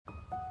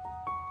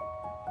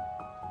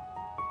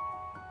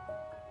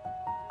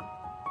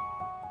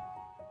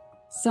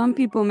Some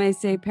people may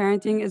say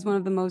parenting is one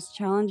of the most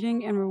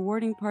challenging and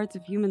rewarding parts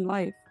of human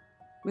life.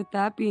 With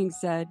that being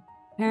said,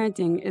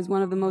 parenting is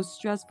one of the most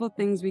stressful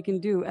things we can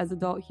do as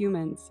adult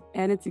humans,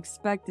 and it's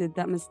expected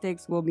that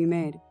mistakes will be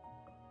made.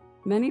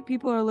 Many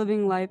people are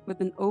living life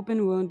with an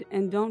open wound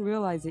and don't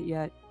realize it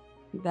yet.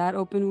 That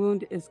open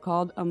wound is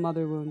called a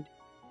mother wound.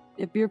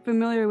 If you're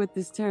familiar with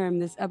this term,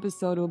 this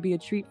episode will be a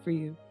treat for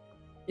you.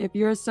 If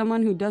you're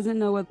someone who doesn't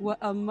know what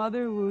a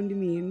mother wound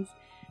means,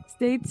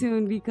 stay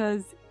tuned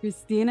because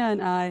Kristina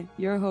and I,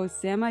 your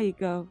host Sam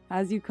Aiko,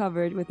 has you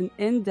covered with an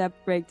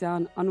in-depth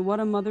breakdown on what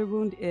a mother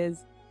wound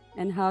is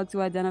and how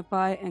to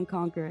identify and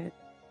conquer it.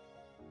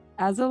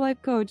 As a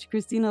life coach,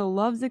 Kristina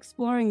loves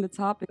exploring the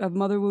topic of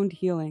mother wound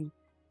healing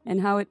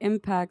and how it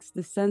impacts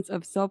the sense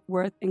of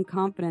self-worth and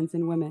confidence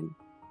in women.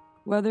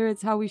 Whether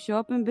it's how we show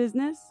up in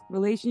business,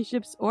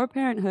 relationships, or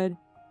parenthood,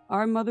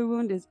 our mother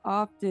wound is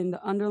often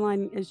the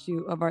underlying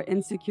issue of our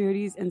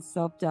insecurities and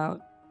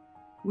self-doubt.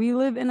 We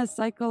live in a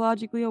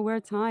psychologically aware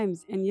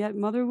times, and yet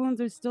mother wounds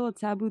are still a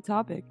taboo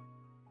topic.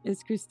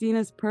 It's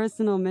Kristina's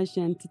personal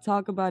mission to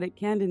talk about it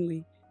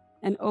candidly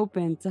and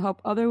open to help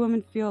other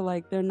women feel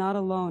like they're not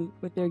alone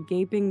with their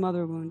gaping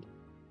mother wound.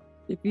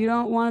 If you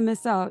don't want to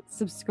miss out,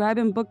 subscribe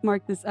and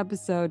bookmark this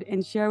episode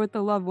and share with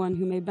a loved one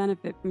who may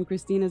benefit from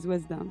Kristina's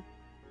wisdom.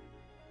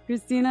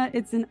 Kristina,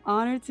 it's an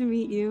honor to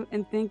meet you,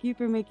 and thank you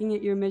for making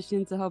it your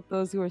mission to help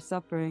those who are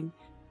suffering.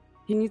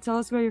 Can you tell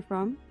us where you're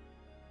from?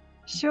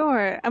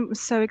 Sure. I'm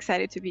so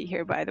excited to be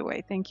here, by the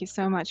way. Thank you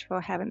so much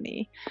for having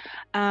me.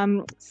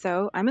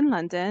 So I'm in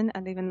London. I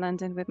live in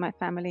London with my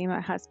family,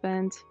 my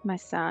husband, my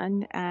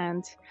son,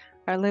 and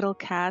our little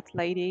cat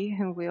lady,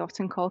 whom we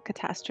often call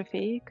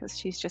Catastrophe, because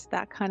she's just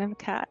that kind of a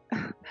cat.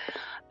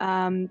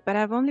 But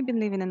I've only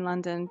been living in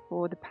London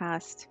for the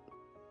past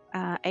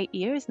 8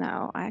 years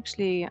now.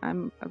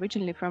 I'm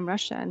originally from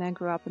Russia, and I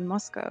grew up in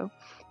Moscow.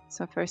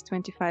 So first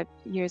 25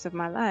 years of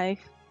my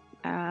life,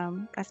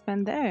 I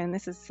spent there, and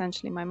this is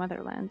essentially my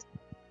motherland.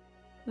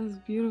 That's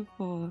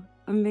beautiful.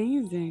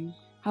 Amazing.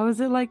 How was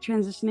it like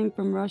transitioning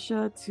from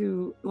Russia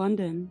to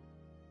London?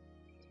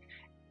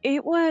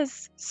 It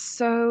was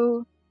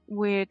so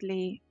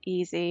weirdly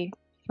easy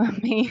for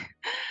me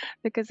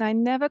because I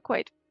never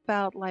quite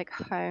felt like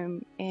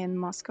home in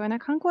Moscow, and I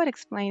can't quite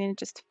explain it. It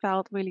just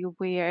felt really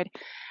weird.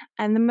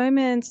 And the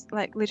moment,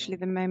 like literally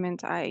the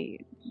moment I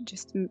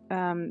just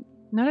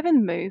not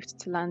even moved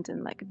to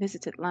London, like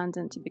visited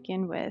London to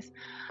begin with,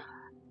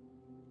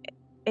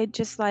 it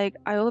just like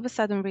I all of a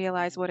sudden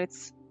realized what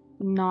it's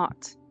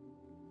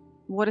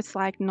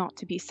like not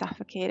to be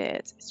suffocated.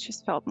 It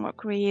just felt more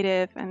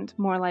creative and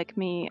more like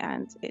me,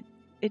 and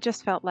it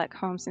just felt like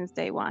home since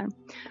day one.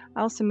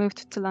 I also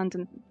moved to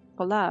London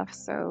for love,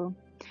 so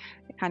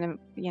it kind of,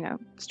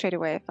 straight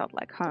away I felt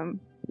like home.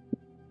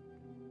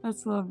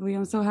 That's lovely.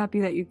 I'm so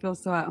happy that you feel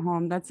so at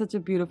home. That's such a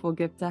beautiful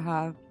gift to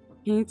have.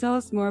 Can you tell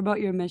us more about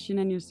your mission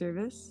and your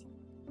service?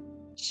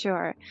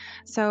 Sure.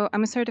 So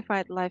I'm a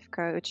certified life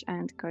coach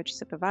and coach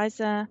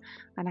supervisor,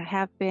 and I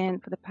have been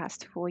for the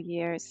past 4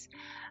 years.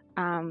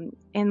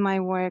 In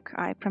my work,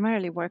 I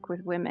primarily work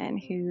with women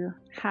who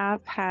have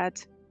had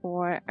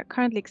or are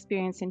currently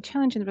experiencing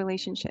challenging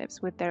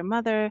relationships with their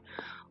mother,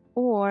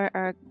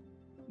 or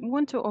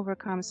want to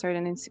overcome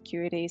certain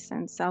insecurities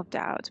and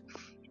self-doubt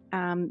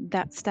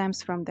that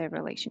stems from their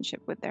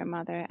relationship with their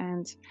mother,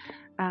 and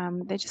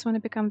they just want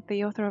to become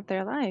the author of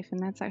their life. And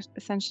that's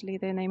essentially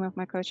the name of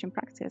my coaching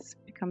practice: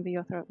 become the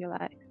author of your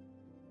life.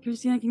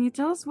 Kristina, can you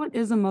tell us what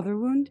is a mother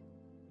wound?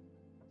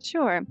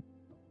 Sure.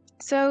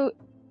 So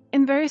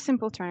in very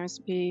simple terms,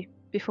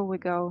 before we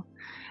go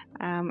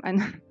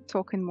and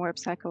talk in more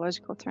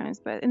psychological terms,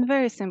 but in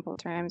very simple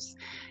terms,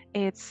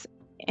 it's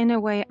in a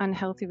way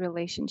unhealthy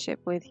relationship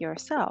with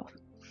yourself.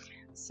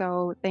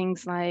 So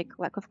things like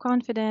lack of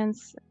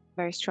confidence,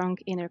 very strong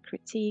inner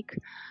critique,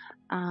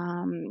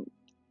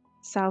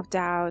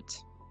 self-doubt,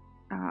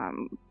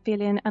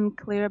 feeling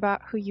unclear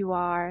about who you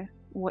are,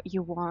 what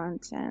you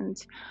want, and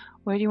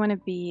where do you want to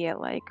be.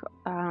 Like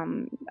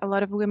a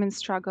lot of women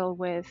struggle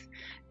with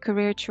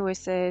career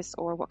choices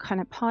or what kind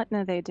of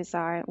partner they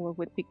desire or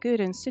would be good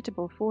and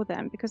suitable for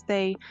them, because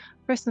they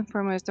first and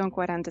foremost don't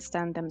quite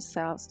understand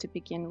themselves to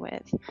begin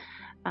with.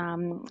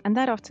 And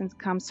that often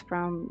comes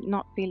from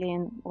not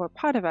feeling, or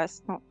part of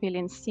us not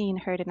feeling seen,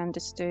 heard, and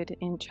understood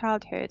in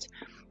childhood.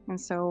 And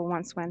so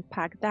once we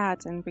unpack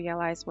that and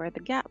realize where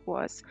the gap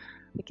was,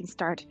 we can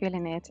start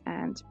feeling it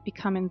and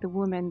becoming the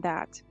woman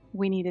that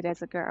we needed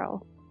as a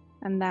girl.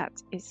 And that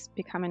is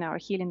becoming our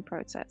healing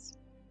process.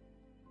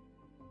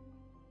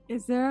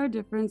 Is there a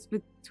difference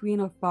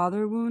between a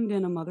father wound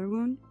and a mother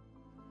wound?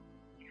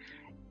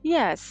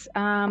 Yes,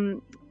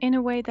 in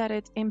a way that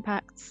it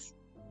impacts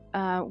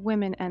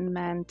women and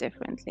men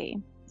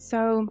differently.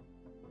 So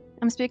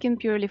I'm speaking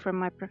purely from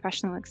my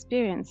professional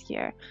experience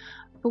here.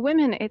 For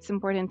women, it's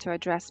important to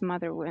address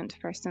mother wound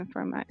first and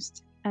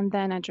foremost, and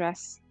then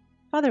address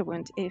father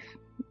wound if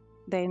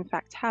they in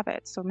fact have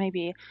it. So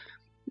maybe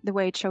the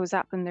way it shows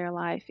up in their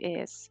life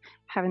is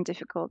having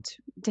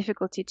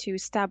difficulty to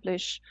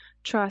establish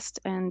trust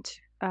and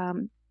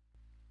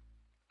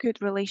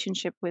good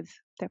relationship with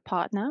their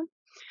partner.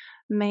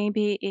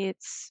 Maybe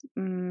it's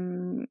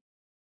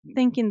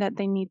thinking that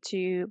they need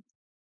to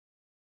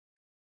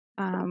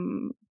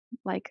um,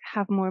 like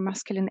have more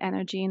masculine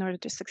energy in order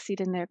to succeed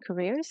in their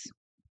careers.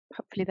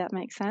 Hopefully that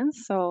makes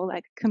sense. So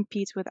like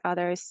compete with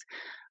others,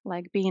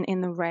 like being in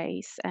the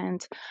race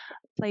and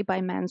play by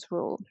man's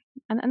rule.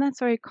 And that's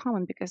very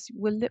common because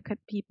we look at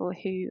people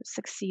who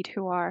succeed,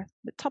 who are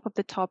the top of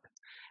the top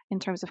in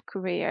terms of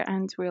career,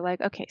 and we're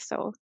like, okay,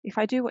 so if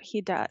I do what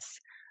he does,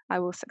 I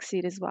will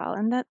succeed as well.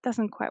 And that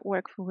doesn't quite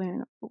work for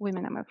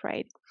women, I'm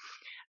afraid.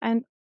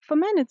 And for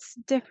men, it's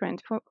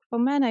different. For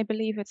men, I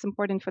believe it's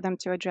important for them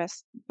to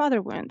address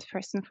father wound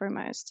first and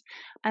foremost.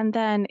 And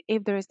then,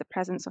 if there is the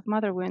presence of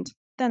mother wound,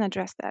 then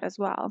address that as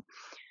well.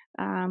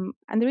 And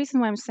the reason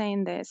why I'm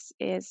saying this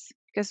is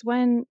because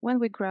when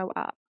we grow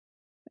up,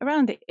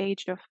 around the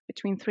age of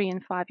between 3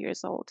 and 5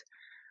 years old,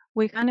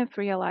 we kind of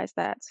realize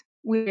that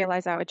we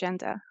realize our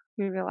agenda.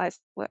 We realize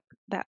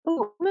that,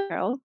 oh, I'm a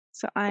girl,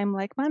 so I'm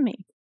like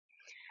mommy.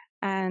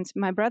 And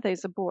my brother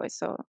is a boy,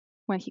 so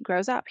when he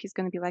grows up, he's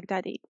going to be like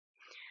daddy.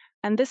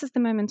 And this is the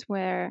moment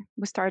where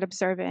we start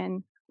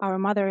observing our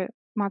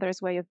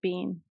mother's way of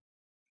being,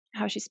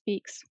 how she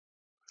speaks,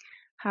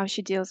 how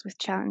she deals with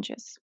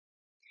challenges,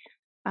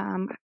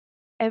 um,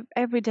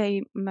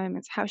 everyday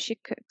moments, how she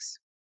cooks.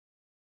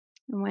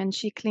 When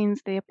she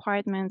cleans the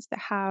apartment, the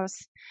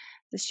house,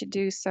 does she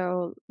do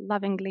so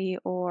lovingly,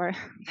 or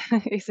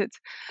is it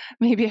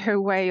maybe her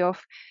way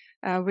of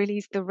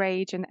release the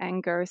rage and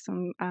anger,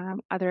 some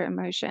other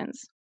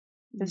emotions?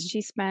 Does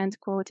she spend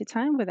quality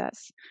time with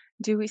us?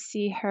 Do we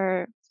see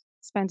her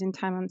spending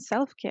time on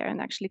self-care and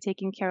actually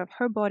taking care of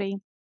her body,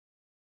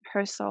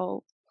 her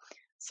soul,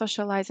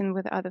 socializing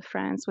with other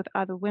friends, with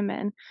other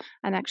women,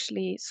 and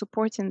actually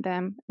supporting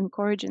them,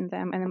 encouraging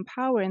them, and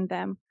empowering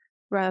them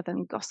rather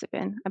than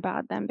gossiping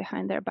about them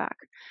behind their back?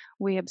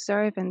 We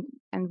observe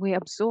and we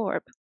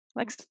absorb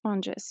like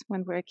sponges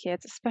when we're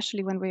kids,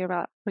 especially when we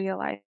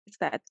realize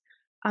that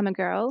I'm a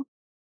girl,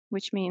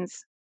 which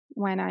means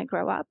when I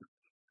grow up,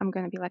 I'm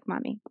going to be like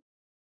mommy.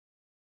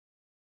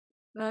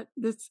 That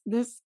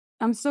this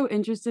I'm so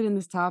interested in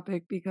this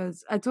topic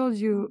because I told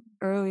you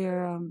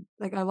earlier,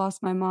 like I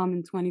lost my mom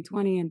in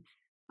 2020, and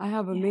I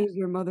have a Yeah.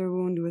 major mother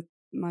wound with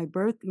my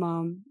birth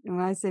mom. And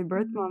when I say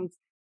birth Mhm. moms,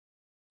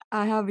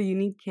 I have a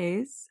unique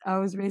case. I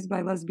was raised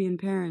by lesbian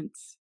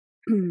parents.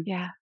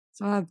 Yeah.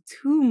 So I have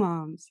two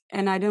moms,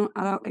 and I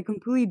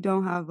completely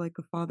don't have like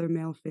a father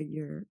male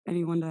figure,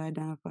 anyone to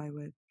identify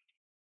with.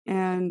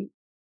 And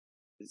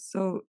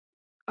so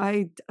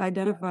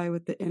identify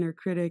with the inner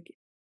critic,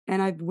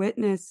 and I've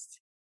witnessed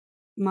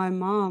my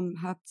mom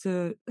have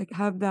to like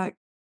have that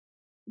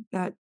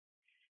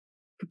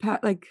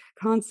like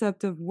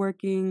concept of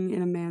working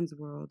in a man's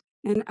world.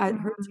 And at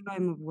her Mhm.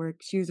 time of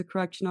work, she was a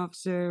correction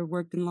officer,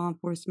 worked in law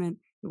enforcement.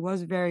 It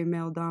was very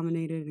male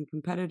dominated and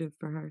competitive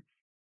for her.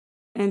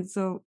 And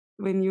so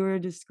when you were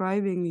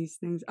describing these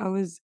things, I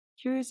was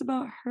curious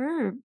about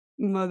her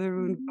mother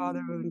wound,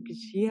 father wound,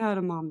 because she had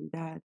a mom and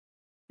dad.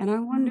 And I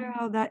wonder Mhm.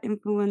 how that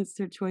influenced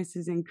her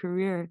choices in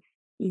career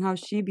and how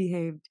she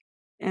behaved.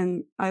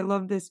 And I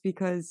love this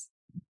because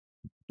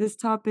this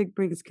topic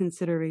brings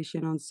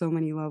consideration on so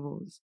many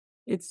levels.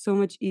 It's so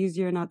much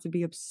easier not to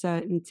be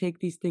upset and take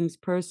these things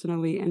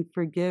personally and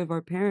forgive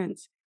our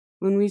parents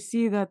when we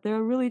see that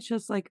they're really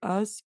just like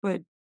us,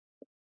 but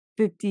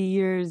 50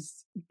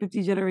 years,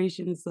 50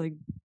 generations, like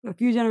a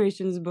few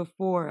generations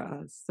before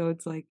us. So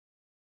it's like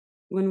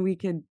when we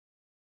could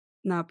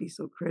not be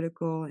so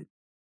critical and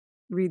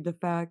read the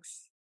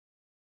facts,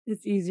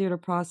 it's easier to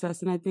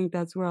process. And I think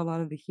that's where a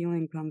lot of the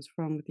healing comes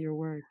from with your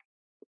work.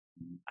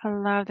 I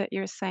love that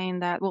you're saying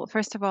that. Well,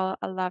 first of all,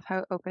 I love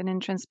how open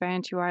and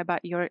transparent you are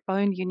about your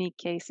own unique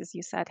cases.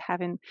 You said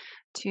having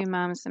two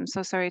moms. I'm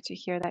so sorry to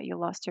hear that you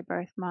lost your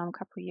birth mom a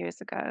couple of years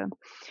ago.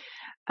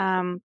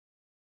 Um,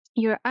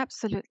 you're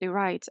absolutely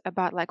right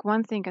about like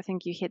one thing. I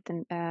think you hit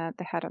the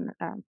head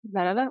on.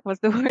 What's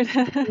the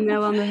word?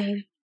 Nail on the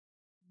head.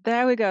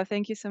 There we go.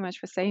 Thank you so much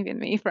for saving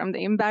me from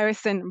the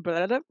embarrassing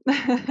blah, blah,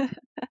 blah.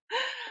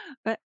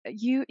 But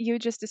you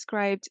just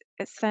described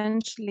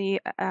essentially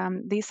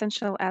the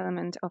essential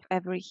element of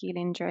every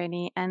healing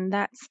journey, and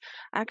that's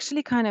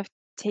actually kind of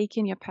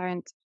taking your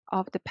parent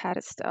off the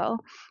pedestal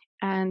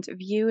and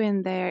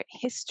viewing their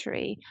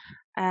history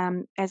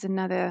as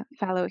another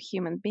fellow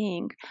human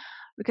being.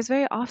 Because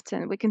very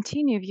often we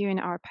continue viewing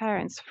our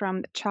parents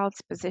from the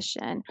child's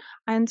position.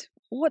 And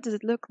what does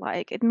it look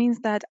like? It means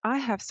that I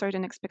have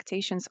certain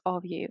expectations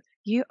of you.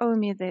 You owe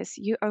me this,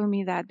 you owe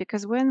me that.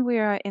 Because when we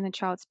are in a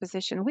child's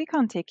position, we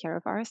can't take care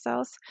of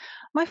ourselves.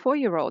 My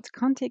 4-year-old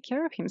can't take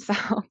care of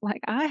himself.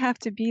 Like I have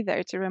to be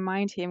there to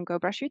remind him, go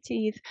brush your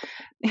teeth,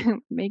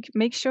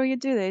 make sure you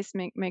do this,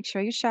 make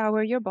sure you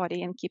shower your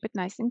body and keep it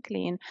nice and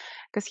clean.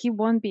 Because he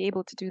won't be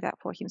able to do that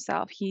for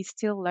himself. He's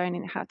still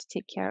learning how to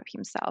take care of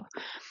himself.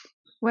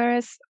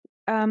 Whereas,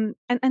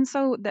 and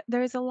so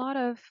there is a lot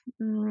of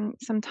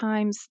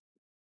sometimes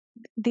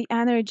the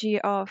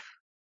energy of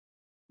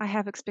I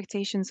have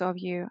expectations of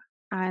you,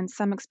 and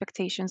some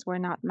expectations were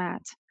not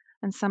met.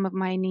 and some of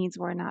my needs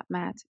were not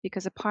met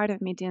because a part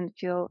of me didn't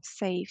feel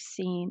safe,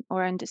 seen,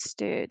 or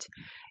understood.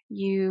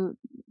 You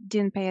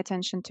didn't pay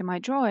attention to my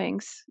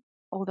drawings,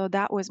 although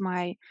that was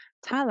my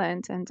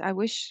talent, and I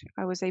wish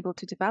I was able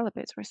to develop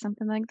it or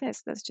something like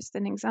this. That's just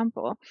an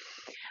example.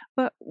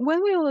 But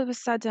when we all of a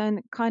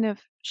sudden kind of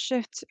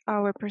shift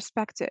our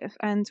perspective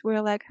and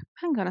we're like,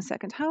 hang on a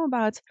second, how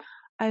about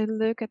I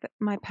look at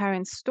my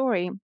parents'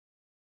 story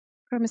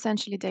from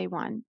essentially day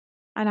one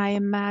and I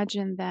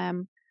imagine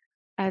them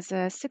as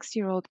a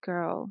 6-year-old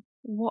girl,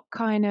 what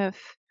kind of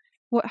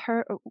what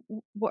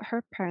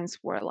her parents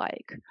were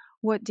like?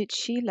 What did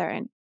she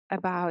learn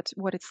about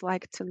what it's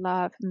like to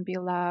love and be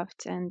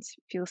loved and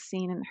feel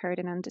seen and heard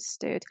and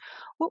understood?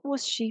 What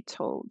was she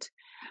told?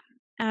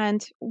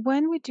 And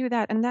when we do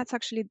that, and that's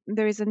actually,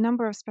 there is a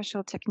number of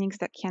special techniques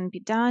that can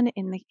be done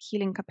in the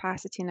healing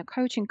capacity, in the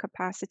coaching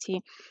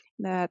capacity.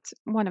 That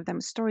one of them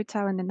is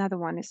storytelling, another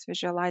one is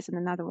visualize, and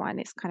another one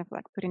is kind of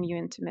like putting you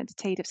into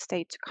meditative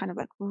state to kind of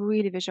like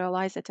really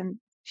visualize it and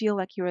feel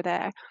like you're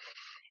there.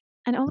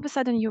 And all of a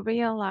sudden you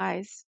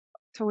realize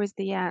towards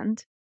the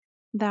end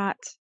that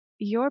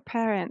your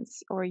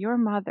parents or your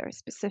mother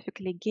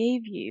specifically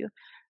gave you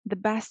the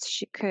best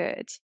she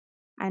could.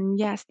 And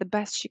yes, the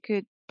best she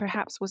could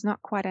perhaps was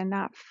not quite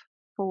enough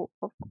for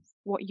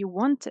what you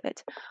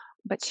wanted,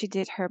 but she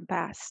did her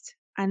best.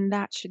 And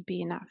that should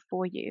be enough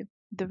for you.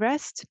 The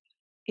rest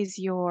is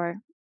your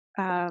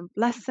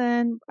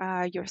lesson,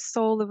 your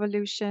soul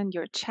evolution,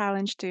 your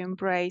challenge to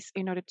embrace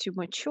in order to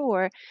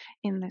mature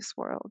in this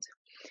world.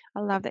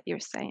 I love that you're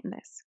saying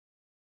this.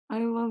 I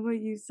love what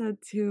you said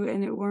too,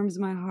 and it warms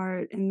my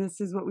heart. And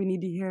this is what we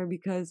need to hear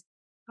because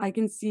I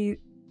can see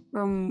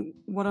from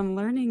what I'm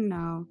learning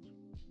now,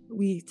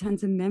 we tend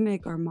to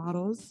mimic our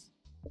models.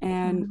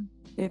 And Mm,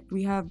 if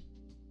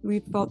we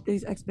felt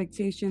these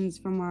expectations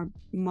from our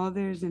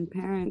mothers and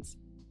parents,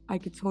 I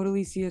could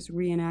totally see us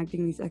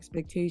reenacting these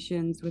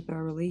expectations with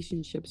our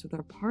relationships with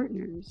our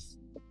partners.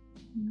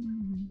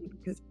 mm,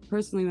 Because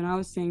personally, when I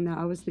was saying that,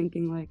 I was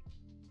thinking like,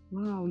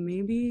 wow,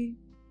 maybe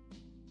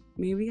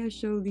I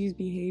show these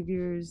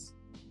behaviors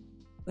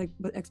like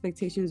what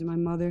expectations my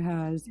mother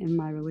has in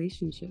my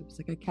relationships.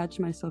 Like I catch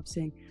myself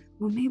saying,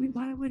 well, maybe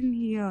why wouldn't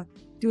he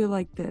do it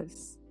like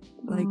this?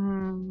 Like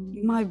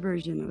mm. my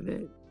version of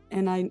it.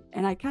 And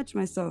I catch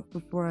myself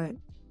before I,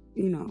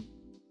 you know,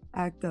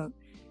 act up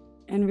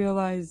and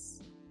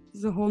realize this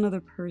is a whole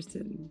nother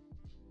person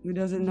who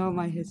doesn't know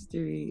my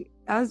history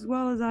as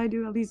well as I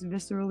do, at least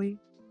viscerally.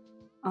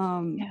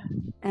 Um, Yeah.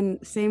 and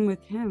same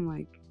with him,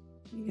 like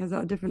he has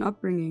a different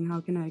upbringing.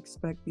 How can I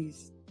expect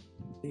these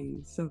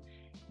things? So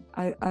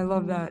I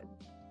love Mm. that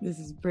this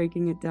is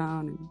breaking it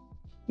down and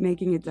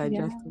making it Yeah.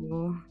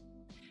 digestible.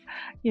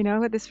 You know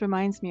what this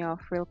reminds me of,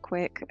 real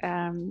quick,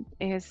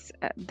 is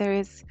there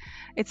is,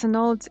 it's an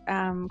old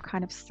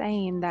kind of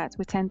saying that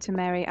we tend to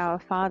marry our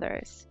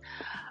fathers.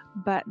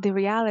 But the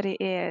reality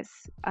is,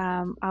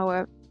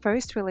 our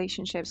first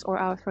relationships or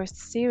our first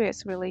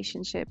serious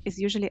relationship is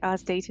usually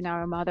us dating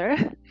our mother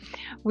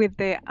with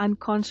the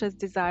unconscious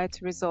desire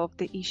to resolve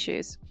the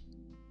issues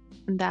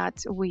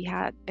that we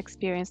had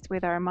experienced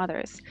with our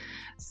mothers.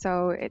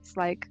 So it's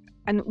like,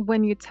 and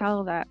when you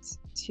tell that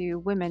to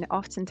women,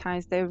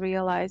 oftentimes they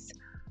realize,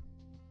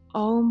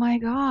 oh my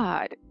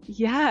God,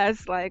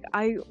 yes, like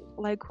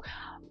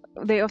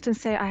they often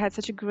say, I had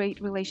such a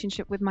great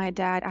relationship with my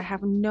dad. I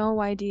have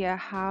no idea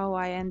how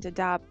I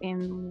ended up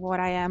in what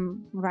I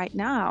am right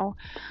now.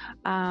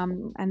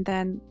 And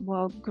then,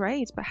 well,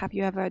 great, but have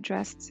you ever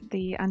addressed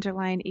the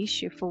underlying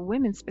issue? For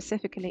women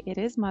specifically, it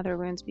is mother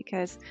wounds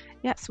because,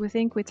 yes, we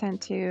think we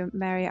tend to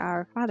marry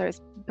our fathers,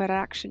 but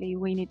actually,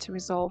 we need to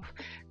resolve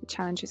the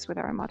challenges with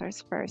our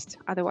mothers first.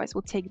 Otherwise,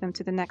 we'll take them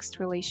to the next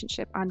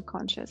relationship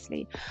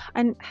unconsciously.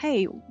 And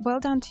hey, well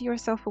done to your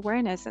self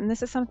awareness. And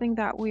this is something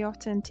that we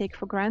often take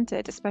for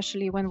granted,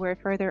 especially when we're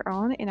further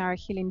on in our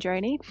healing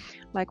journey.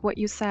 Like what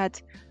you said,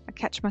 I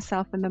catch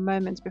myself in the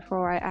moment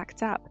before I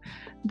act up.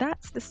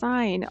 That's the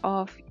sign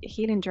of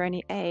healing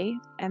journey A,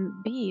 and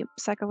B,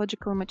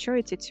 psychological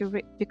maturity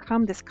to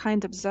become this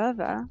kind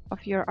observer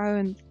of your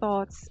own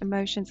thoughts,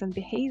 emotions, and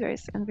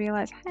behaviors and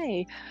realize,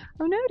 hey,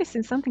 I'm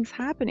noticing something's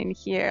happening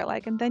here.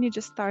 Like, and then you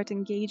just start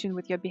engaging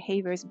with your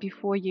behaviors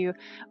before you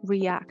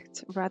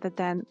react rather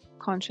than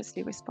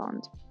consciously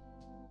respond.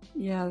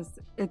 Yes,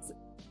 it's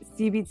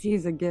CBT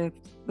is a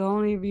gift. The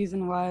only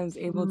reason why I was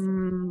able to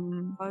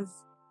Mm,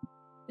 was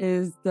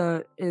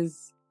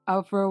is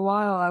out for a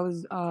while. I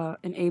was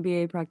an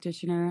ABA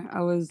practitioner.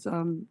 I was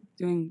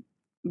doing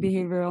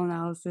behavioral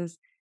analysis,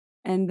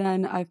 and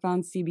then I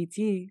found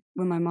CBT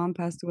when my mom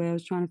passed away. I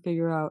was trying to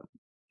figure out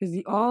because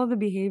all the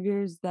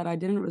behaviors that I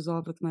didn't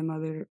resolve with my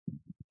mother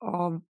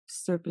all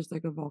surfaced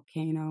like a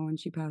volcano when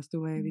she passed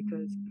away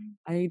because mm.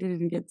 I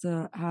didn't get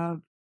to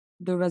have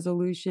the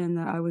resolution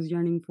that I was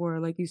yearning for,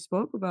 like you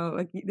spoke about.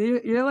 Like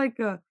you're like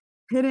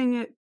hitting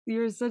it.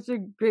 You're such a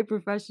great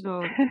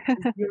professional.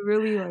 'Cause you're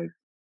really like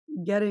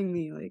getting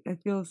me. Like I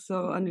feel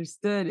so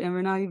understood, and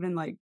we're not even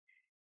like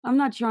I'm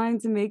not trying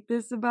to make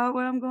this about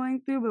what I'm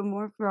going through, but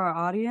more for our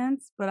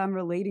audience. But I'm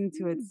relating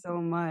to it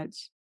so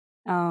much.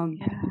 Yeah.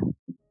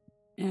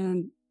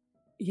 And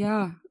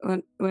yeah,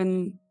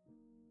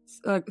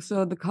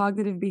 so the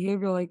cognitive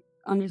behavioral, like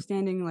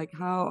understanding like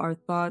how our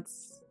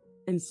thoughts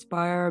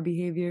inspire our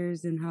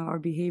behaviors and how our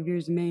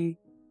behaviors may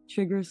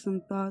trigger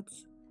some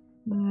thoughts.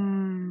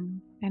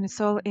 And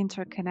it's all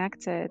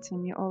interconnected,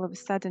 and you all of a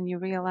sudden you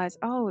realize,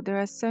 oh, there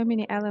are so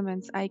many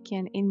elements I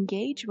can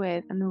engage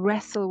with and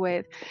wrestle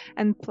with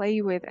and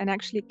play with and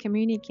actually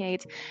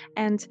communicate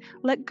and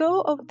let go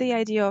of the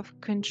idea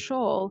of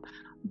control,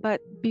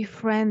 but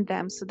befriend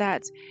them so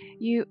that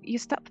you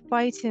stop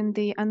fighting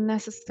the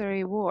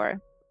unnecessary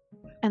war.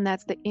 And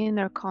that's the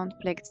inner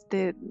conflict,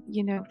 the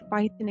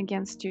fighting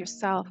against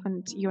yourself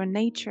and your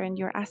nature and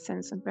your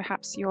essence and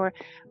perhaps your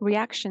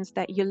reactions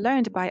that you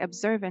learned by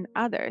observing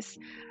others.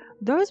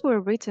 Those were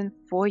written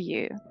for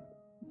you,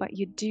 but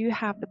you do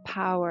have the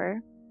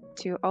power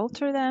to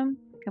alter them,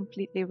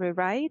 completely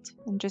rewrite,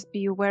 and just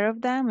be aware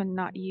of them and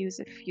not use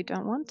if you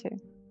don't want to.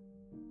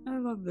 I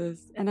love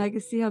this, and I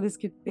can see how this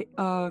could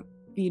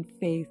feed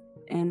faith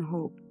and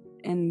hope,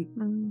 and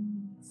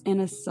in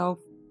a self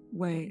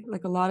way.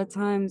 Like a lot of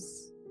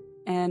times,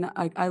 and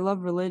I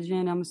love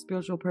religion. I'm a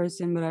spiritual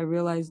person, but I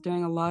realized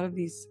during a lot of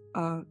these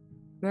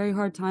very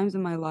hard times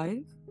in my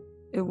life,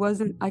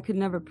 I could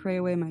never pray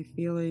away my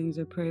feelings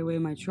or pray away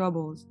my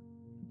troubles,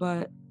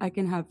 but I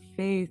can have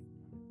faith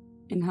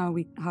in how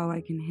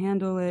I can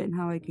handle it and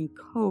how I can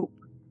cope,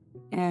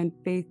 and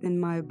faith in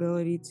my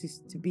ability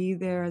to be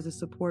there as a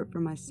support for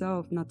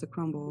myself, not to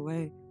crumble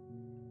away.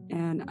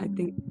 And I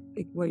think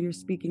like, what you're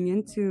speaking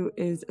into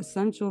is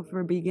essential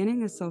for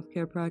beginning a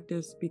self-care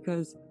practice,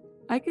 because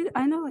I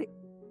know like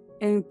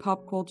in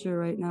pop culture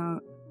right now,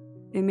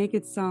 they make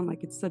it sound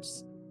like it's such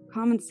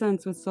common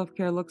sense what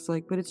self-care looks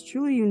like, but it's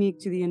truly unique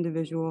to the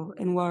individual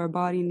and what our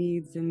body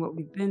needs and what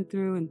we've been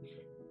through and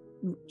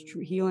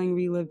healing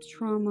relived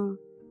trauma.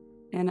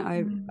 And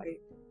I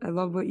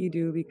love what you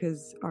do,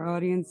 because our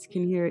audience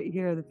can hear it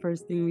here. The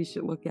first thing we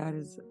should look at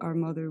is our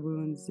mother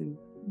wounds, and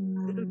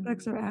it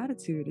affects our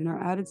attitude, and our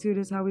attitude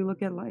is how we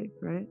look at life,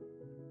 right?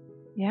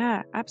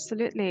 Yeah,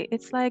 absolutely.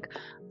 It's like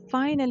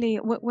finally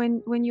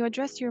when you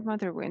address your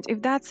mother wound,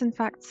 if that's in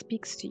fact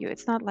speaks to you,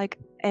 it's not like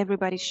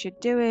everybody should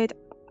do it.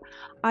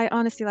 I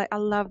honestly I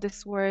love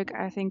this work.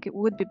 I think it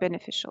would be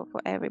beneficial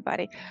for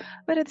everybody.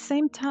 But at the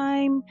same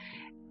time,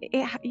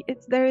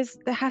 there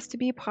has to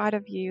be a part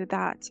of you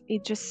that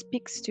it just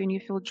speaks to and you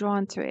feel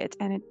drawn to it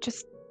and it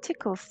just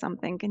tickles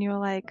something and you're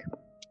like,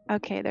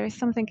 okay, there is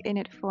something in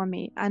it for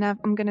me, and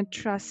I'm going to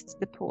trust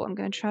the pull. I'm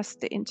going to trust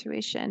the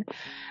intuition.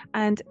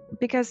 And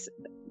because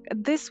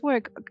this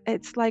work,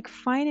 it's like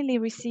finally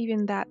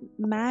receiving that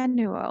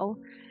manual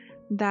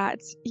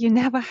that you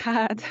never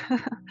had.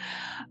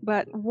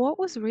 But what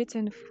was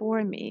written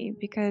for me,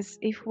 because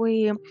if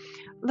we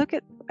look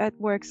at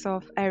works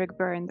of Eric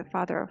Berne, the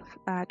father of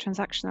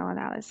transactional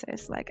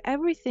analysis, like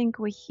everything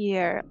we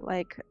hear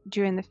like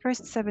during the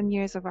first 7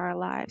 years of our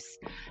lives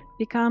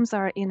becomes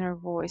our inner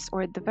voice,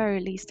 or at the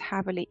very least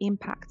heavily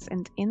impacts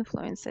and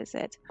influences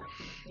it.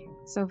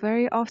 So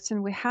very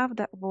often we have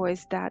that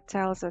voice that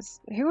tells us,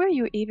 who are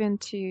you even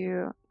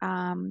to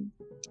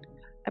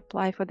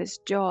apply for this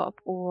job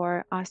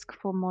or ask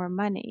for more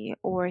money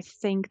or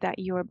think that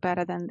you're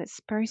better than this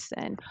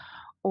person,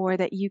 or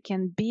that you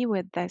can be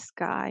with this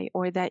guy,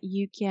 or that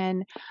you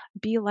can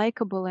be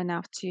likable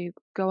enough to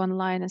go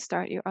online and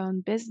start your own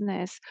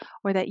business,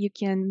 or that you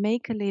can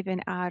make a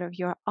living out of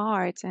your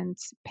art and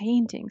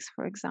paintings,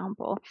 for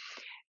example.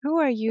 Who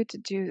are you to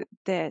do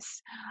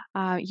this?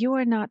 You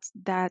are not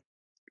that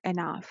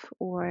enough,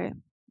 or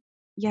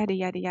yada,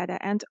 yada, yada.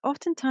 And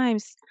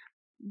oftentimes,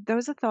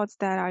 those are thoughts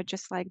that are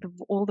just like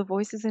all the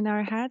voices in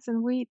our heads,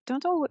 and we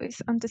don't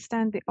always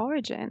understand the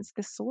origins,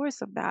 the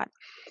source of that.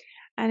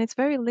 And it's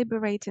very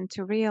liberating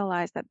to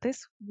realize that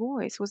this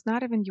voice was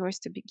not even yours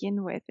to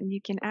begin with, and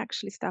you can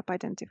actually stop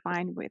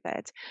identifying with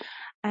it.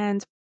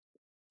 And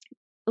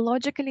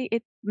logically,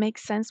 it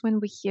makes sense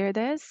when we hear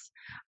this,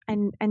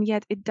 and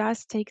yet it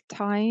does take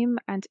time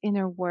and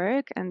inner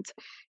work, and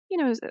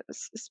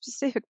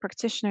specific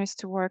practitioners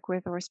to work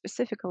with, or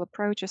specific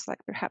approaches like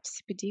perhaps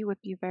CPD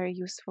would be very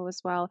useful as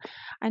well,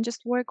 and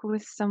just work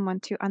with someone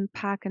to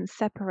unpack and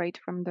separate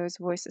from those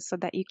voices so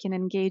that you can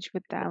engage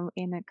with them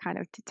in a kind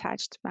of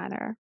detached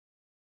manner.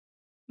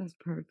 That's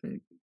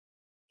perfect.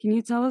 Can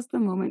you tell us the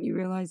moment you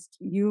realized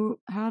you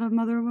had a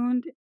mother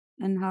wound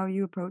and how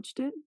you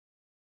approached it?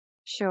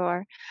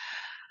 Sure.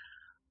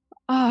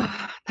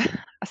 Oh,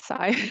 a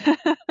sigh.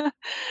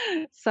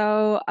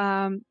 So,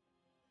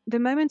 the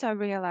moment I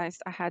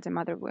realized I had a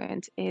mother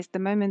wound is the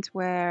moment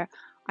where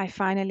I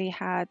finally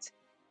had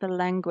the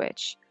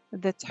language,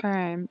 the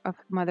term of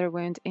mother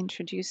wound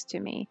introduced to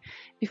me.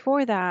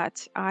 Before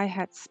that, I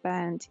had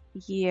spent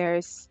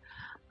years,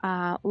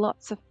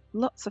 lots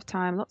of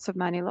time, lots of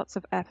money, lots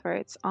of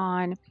efforts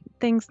on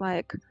things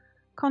like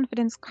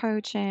confidence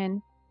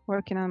coaching,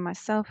 working on my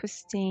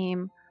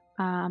self-esteem,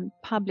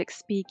 public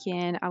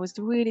speaking. I was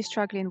really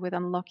struggling with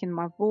unlocking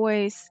my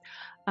voice.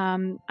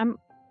 I'm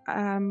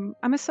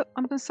a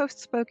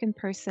soft-spoken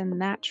person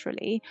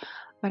naturally,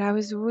 but I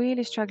was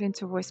really struggling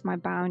to voice my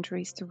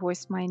boundaries, to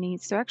voice my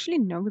needs, to actually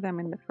know them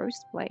in the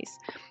first place.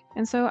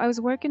 And so I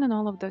was working on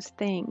all of those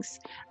things,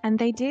 and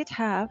they did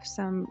have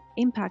some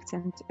impact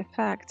and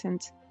effect,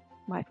 and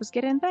life was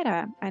getting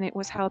better, and it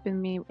was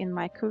helping me in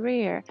my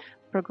career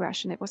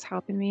progression. It was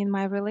helping me in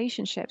my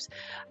relationships,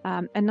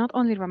 and not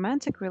only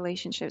romantic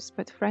relationships,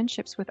 but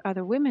friendships with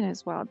other women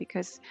as well,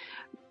 because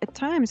at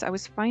times I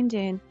was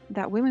finding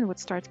that women would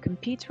start to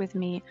compete with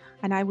me,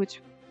 and I would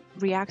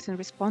react and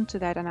respond to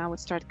that, and I would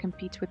start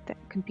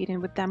competing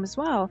with them as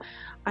well.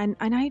 And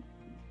I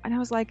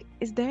was like,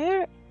 is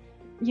there,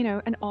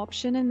 an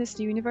option in this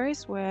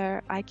universe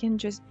where I can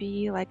just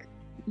be like,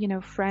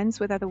 friends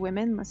with other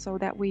women so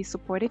that we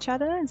support each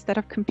other instead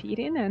of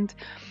competing and,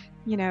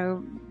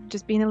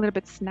 just being a little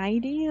bit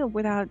snidey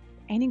without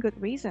any good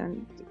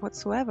reason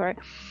whatsoever.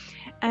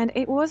 And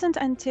it wasn't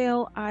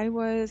until I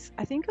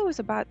think I was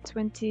about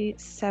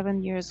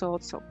 27 years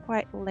old, so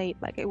quite late,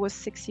 like it was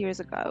 6 years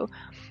ago.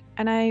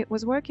 And I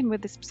was working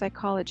with this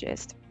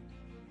psychologist,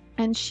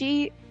 and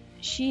she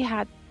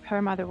had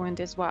her mother wound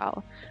as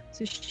well.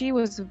 So she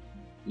was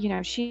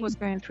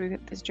going through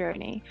this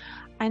journey,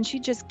 and she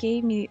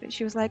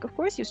was like, of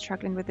course you're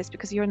struggling with this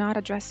because you're not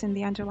addressing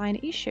the underlying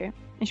issue.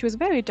 And she was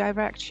very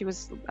direct. She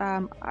was,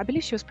 I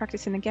believe she was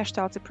practicing the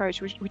Gestalt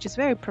approach, which is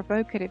very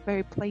provocative,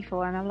 very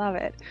playful, and I love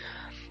it.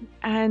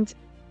 And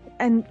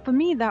for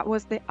me, that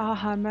was the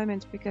aha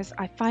moment, because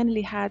I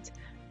finally had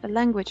the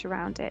language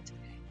around it,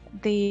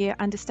 the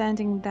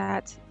understanding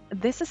that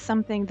this is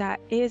something that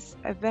is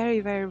a very,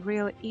 very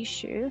real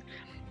issue.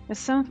 For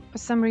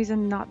some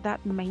reason, not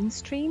that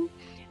mainstream.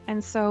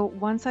 And so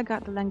once I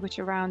got the language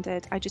around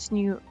it, I just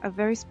knew a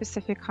very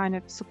specific kind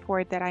of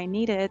support that I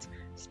needed,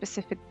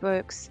 specific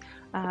books,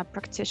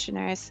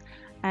 practitioners.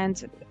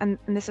 And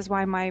this is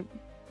why my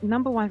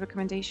number one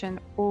recommendation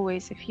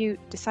always, if you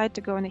decide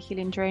to go on a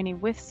healing journey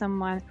with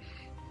someone,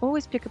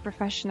 always pick a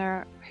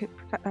practitioner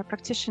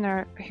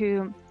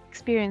who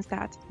experienced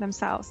that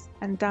themselves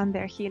and done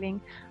their healing.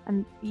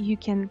 And you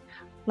can,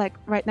 like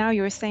right now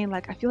you were saying,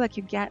 like, I feel like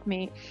you get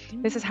me.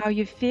 This is how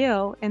you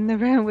feel in the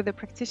room with a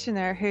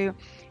practitioner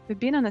who've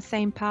been on the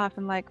same path,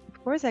 and like,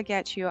 of course I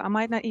get you. I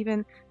might not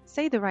even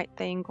say the right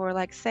thing or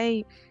like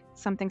say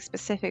something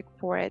specific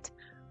for it,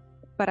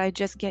 but I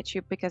just get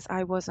you because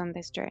I was on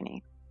this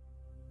journey.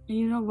 And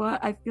you know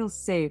what? I feel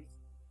safe.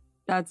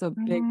 That's a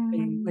big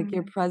thing. Like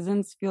your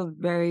presence feels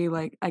very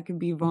like I could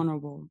be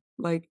vulnerable.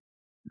 Like,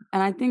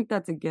 and I think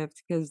that's a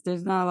gift, because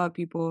there's not a lot of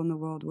people in the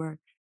world where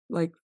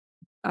like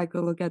I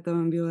could look at them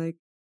and be like,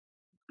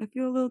 I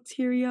feel a little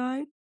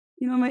teary-eyed.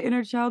 My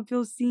inner child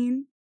feels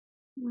seen.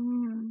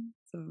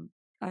 So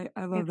I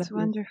love that. It's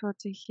wonderful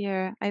to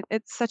hear.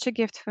 It's such a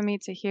gift for me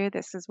to hear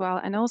this as well,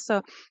 and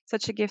also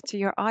such a gift to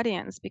your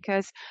audience,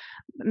 because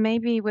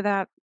maybe we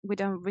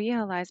don't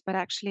realize, but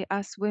actually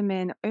us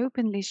women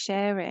openly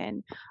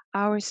sharing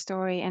our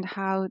story and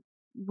how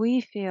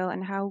we feel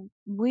and how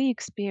we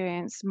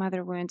experience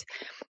mother wound,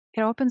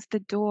 it opens the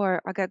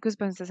door. I got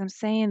goosebumps as I'm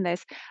saying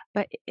this,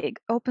 but it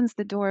opens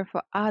the door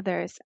for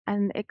others,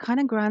 and it kind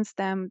of grants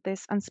them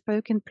this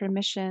unspoken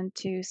permission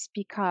to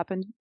speak up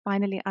and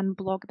finally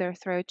unblock their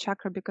throat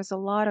chakra, because a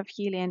lot of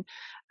healing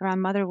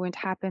around mother wound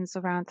happens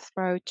around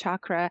throat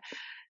chakra.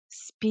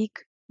 Speak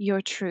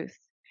your truth,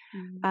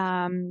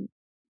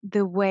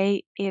 the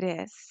way it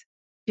is,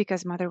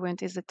 because mother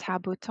wound is a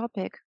taboo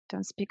topic.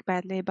 Don't speak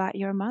badly about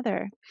your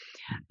mother.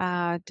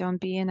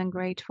 Don't be an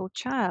ungrateful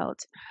child.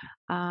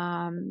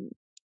 All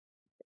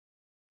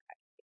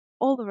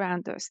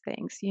around those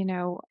things,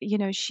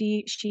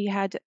 she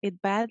had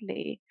it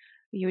badly.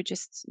 You're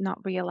just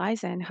not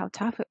realizing how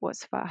tough it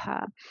was for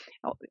her.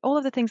 All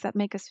of the things that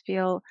make us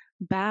feel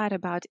bad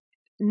about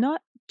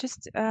not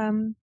just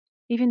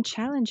even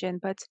challenging,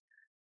 but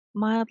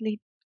mildly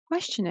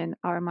questioning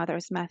our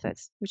mother's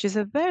methods, which is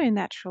a very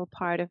natural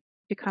part of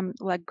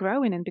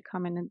growing and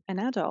becoming an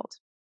adult.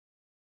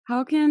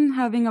 How can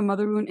having a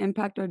mother wound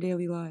impact our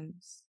daily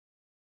lives?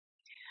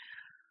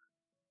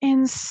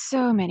 In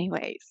so many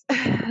ways.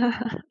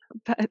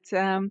 But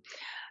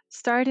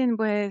starting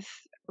with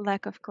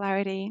lack of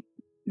clarity,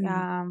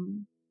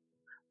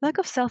 lack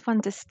of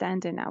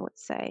self-understanding, I would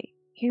say.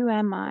 Who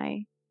am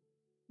I?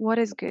 What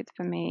is good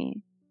for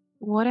me?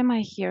 What am I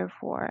here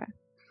for?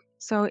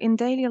 So in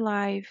daily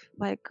life,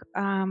 like,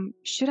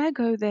 should I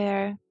go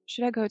there?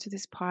 Should I go to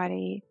this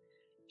party?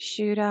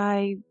 Should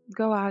I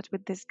go out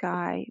with this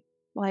guy?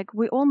 Like,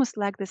 we almost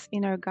lack this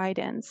inner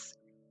guidance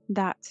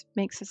that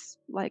makes us,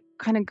 like,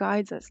 kind of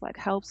guides us, like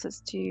helps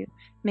us to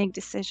make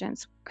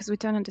decisions, because we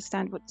don't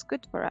understand what's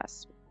good for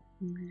us.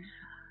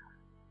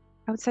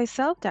 I would say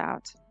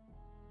self-doubt.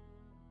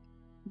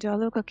 Do I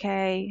look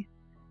okay?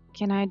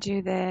 Can I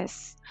do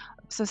this?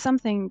 So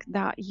something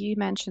that you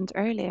mentioned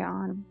earlier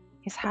on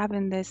is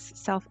having this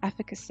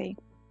self-efficacy.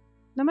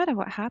 No matter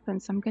what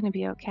happens, I'm going to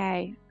be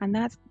okay. And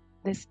that's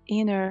this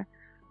inner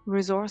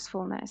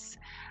resourcefulness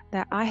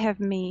that I have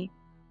me,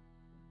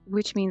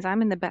 which means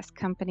I'm in the best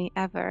company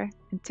ever,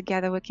 and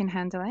together we can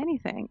handle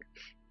anything.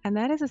 And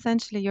that is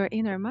essentially your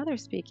inner mother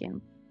speaking.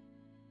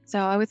 So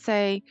I would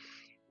say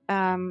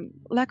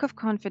Lack of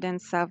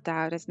confidence,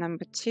 self-doubt is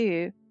number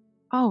 2.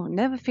 Oh,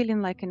 never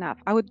feeling like enough.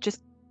 I would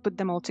just put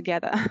them all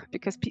together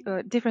because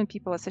different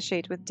people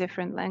associate with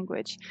different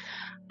language.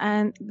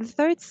 And the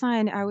third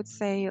sign, I would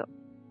say,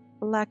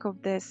 lack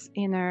of this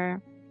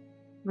inner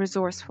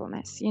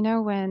resourcefulness. You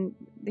know, when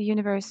the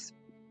universe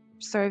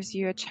serves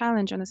you a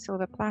challenge on a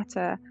silver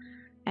platter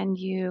and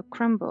you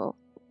crumble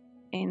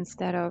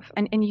instead of,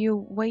 and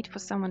you wait for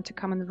someone to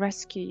come and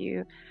rescue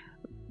you.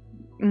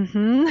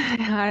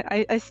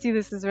 I see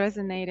this as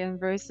resonating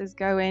versus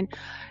going,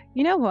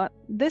 you know what,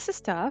 this is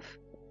tough,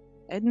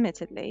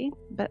 admittedly,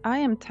 but I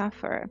am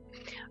tougher.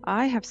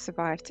 I have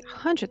survived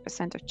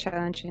 100% of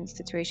challenging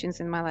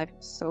situations in my life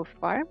so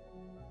far.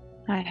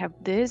 I have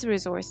these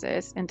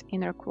resources and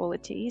inner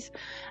qualities.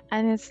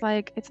 And it's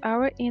like, it's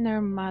our inner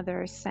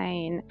mother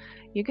saying,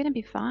 you're going to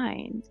be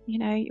fine. You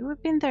know,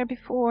 you've been there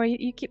before.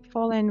 You keep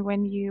falling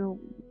when you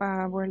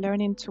were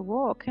learning to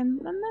walk, and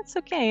that's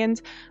okay. And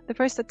the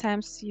first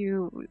attempts,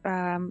 you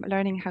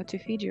learning how to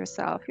feed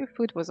yourself, your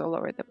food was all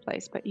over the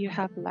place, but you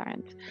have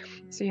learned.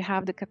 So you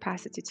have the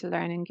capacity to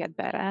learn and get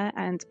better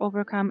and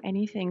overcome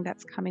anything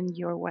that's coming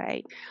your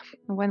way.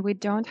 When we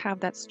don't have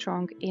that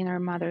strong inner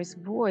mother's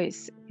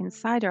voice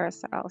inside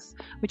ourselves,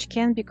 which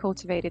can be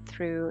cultivated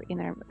through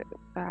inner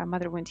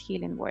mother wound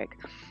healing work,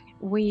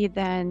 we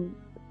then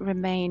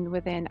remain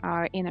within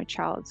our inner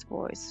child's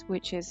voice,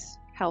 which is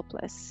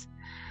helpless,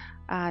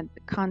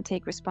 can't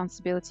take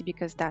responsibility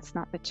because that's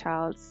not the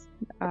child's.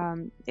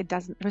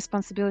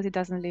 Responsibility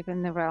doesn't live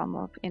in the realm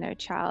of inner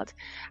child,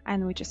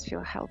 and we just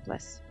feel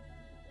helpless.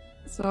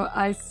 So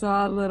I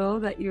saw a little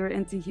that you're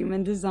into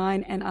human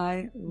design, and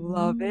I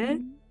love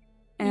it.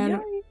 And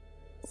Yay.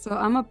 so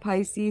I'm a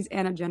Pisces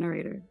and a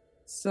generator.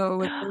 So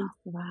with those,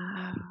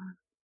 Wow.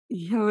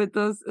 yeah, with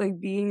those, like,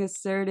 being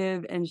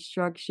assertive and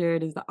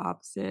structured is the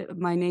opposite of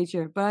my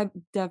nature. But I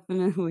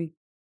definitely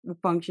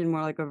function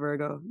more like a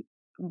Virgo.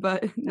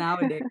 But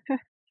nowadays,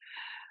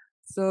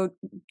 so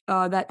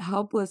that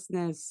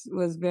helplessness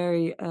was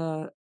very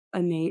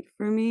innate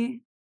for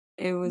me.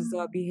 It was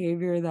a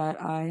behavior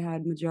that I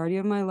had majority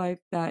of my life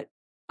that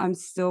I'm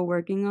still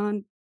working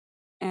on.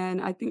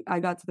 And I think I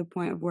got to the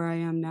point of where I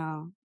am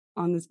now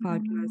on this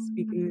podcast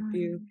speaking with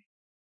you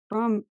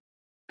from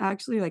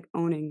actually, like,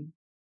 owning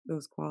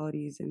those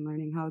qualities and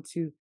learning how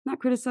to not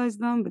criticize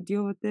them, but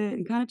deal with it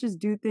and kinda just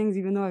do things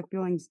even though I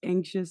feel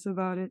anxious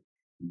about it.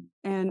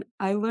 And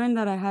I learned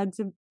that I had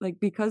to, like,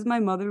 because my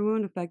mother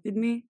wound affected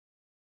me,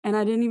 and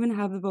I didn't even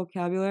have the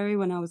vocabulary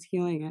when I was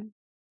healing it.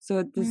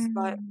 So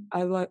despite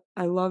I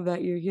love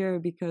that you're here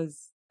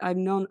because I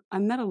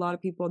met a lot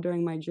of people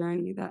during my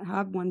journey that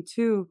have one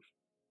too,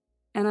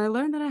 and I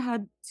learned that I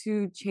had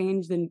to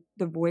change the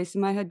voice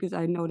in my head because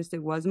I noticed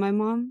it was my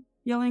mom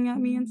yelling at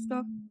me and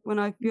stuff when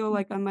I feel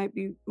like I might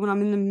be when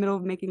I'm in the middle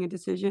of making a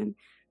decision,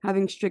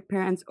 having strict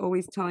parents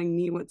always telling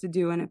me what to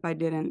do, and if I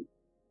didn't,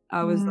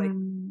 I was like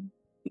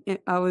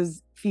I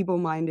was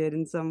feeble-minded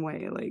in some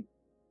way, like,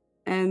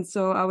 and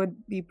so I would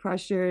be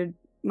pressured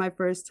my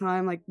first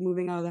time, like,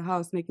 moving out of the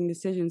house, making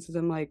decisions because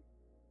 'cause I'm like,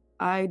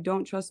 I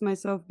don't trust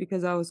myself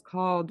because I was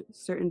called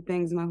certain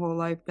things my whole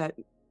life that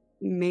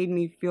made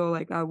me feel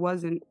like I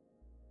wasn't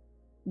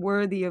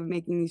worthy of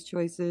making these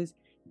choices,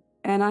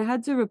 and I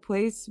had to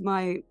replace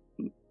my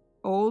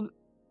old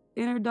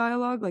inner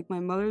dialogue, like my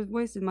mother's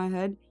voice in my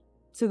head,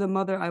 to the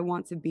mother I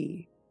want to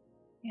be.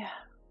 Yeah.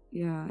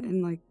 Yeah,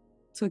 and, like,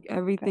 took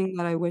everything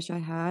that I wish I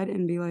had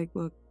and be like,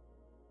 "Look,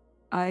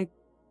 I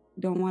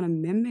don't wanna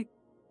mimic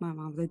my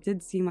mom's." I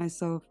did see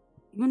myself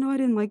even though I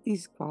didn't like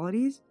these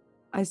qualities,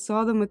 I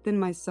saw them within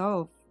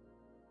myself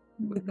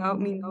without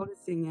me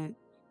noticing it.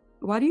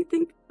 Why do you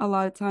think a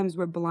lot of times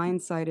we're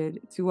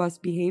blindsided to us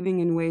behaving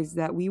in ways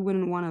that we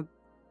wouldn't wanna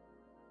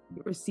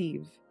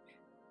receive?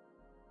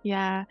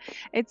 Yeah,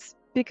 it's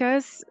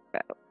because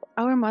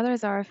our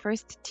mothers are our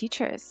first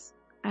teachers,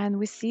 and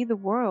we see the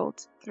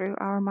world through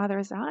our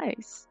mother's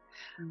eyes.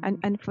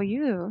 And for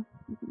you,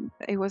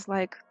 it was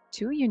like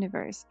two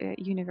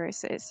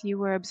universes. You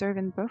were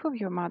observing both of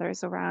your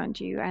mothers around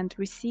you and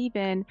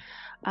receiving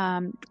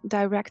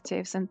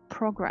directives and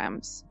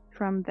programs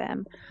from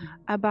them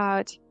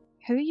about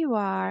who you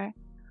are,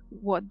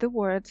 what the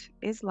world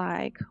is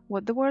like,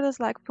 what the world is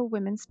like for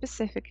women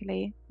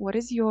specifically, what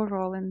is your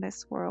role in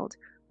this world,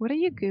 what are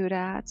you good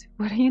at,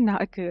 what are you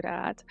not good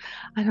at,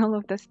 and all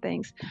of those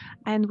things.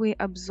 And we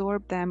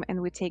absorb them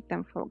and we take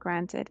them for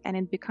granted, and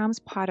it becomes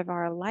part of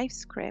our life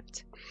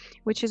script,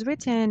 which is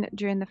written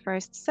during the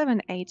first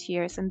 7-8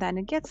 years, and then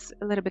it gets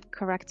a little bit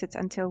corrected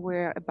until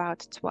we're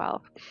about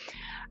 12.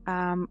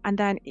 And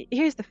then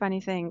here's the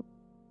funny thing.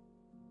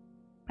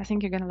 I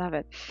think you're going to love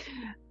it.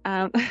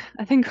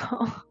 I think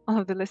all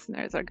of the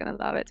listeners are going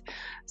to love it.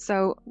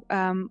 So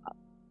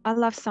I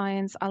love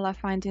science. I love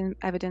finding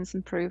evidence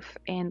and proof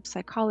in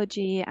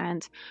psychology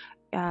and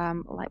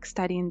like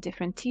studying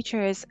different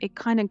teachers. It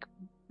kind of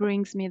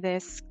brings me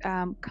this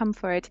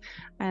comfort.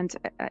 And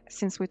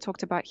since we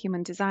talked about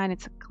human design,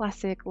 it's a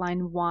classic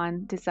line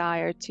 1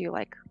 desire to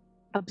like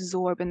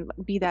absorb and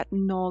be that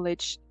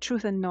knowledge,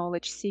 truth and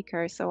knowledge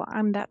seeker. So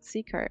I'm that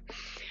seeker.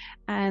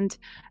 And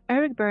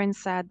Eric Byrne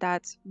said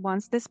that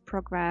once this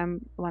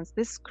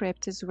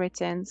script is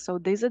written, so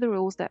these are the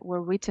rules that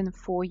were written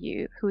for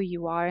you, who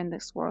you are in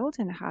this world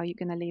and how you're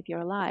going to live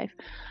your life,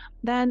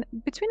 then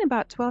between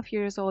about 12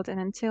 years old and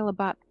until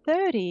about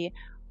 30,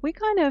 we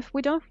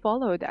don't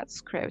follow that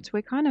script.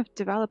 We kind of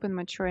develop and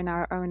mature in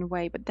our own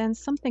way, but then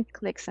something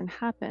clicks and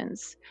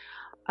happens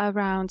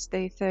around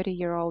the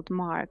 30-year-old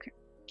mark,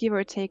 give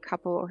or take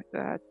couple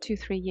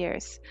 2-3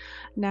 years.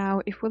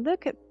 Now if we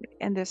look at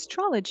in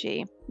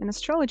astrology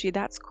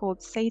that's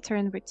called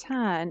Saturn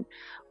return,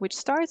 which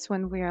starts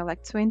when we are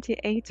like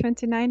 28,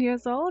 29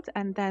 years old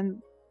and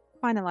then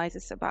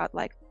finalizes about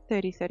like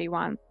 30,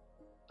 31.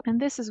 And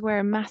this is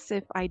where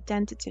massive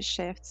identity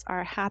shifts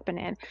are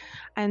happening.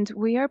 And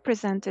we are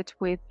presented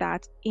with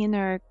that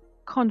inner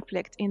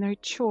conflict, inner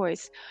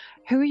choice.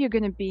 Who are you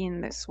going to be in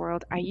this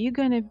world? Are you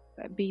going to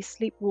be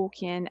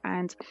sleepwalking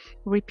and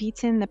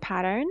repeating the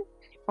pattern?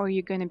 Or are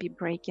you going to be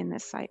breaking the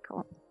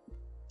cycle?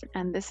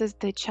 And this is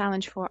the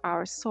challenge for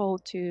our soul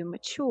to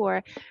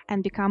mature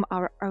and become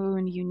our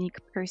own unique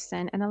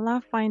person. And I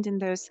love finding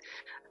those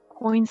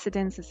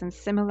coincidences and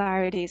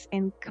similarities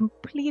in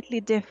completely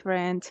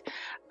different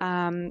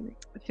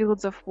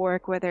fields of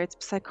work, whether it's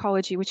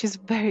psychology, which is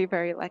very,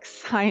 very like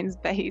science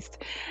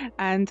based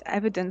and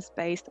evidence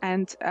based,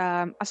 and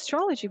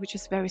astrology, which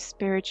is very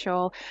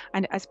spiritual.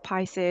 And as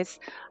Pisces,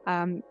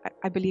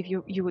 I believe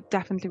you would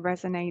definitely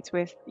resonate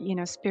with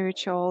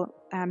spiritual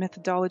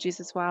methodologies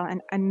as well.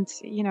 And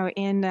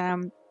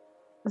in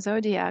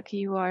zodiac,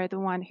 you are the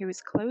one who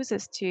is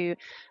closest to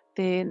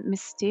the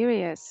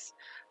mysterious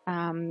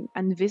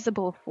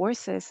invisible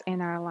forces in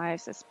our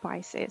lives as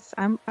Pisces.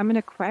 I'm an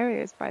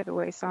Aquarius, by the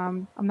way, so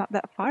I'm not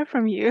that far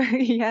from you.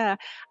 Yeah,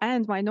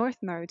 and my North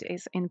Node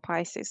is in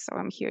Pisces, so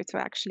I'm here to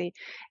actually,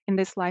 in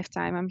this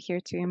lifetime, I'm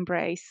here to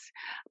embrace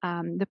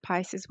the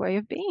Pisces way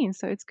of being.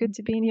 So it's good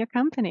to be in your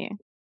company.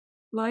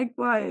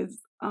 Likewise,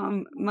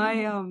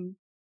 my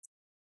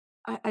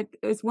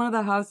it's one of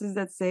the houses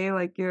that say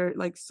like your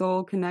like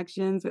soul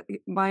connections.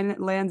 Mine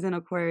lands in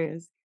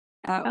Aquarius.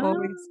 I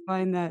always Oh,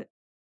 find that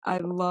I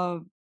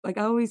love like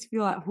I always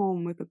feel at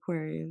home with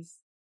Aquarius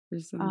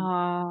for some.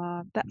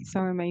 that's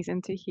so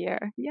amazing to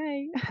hear.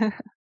 Yay.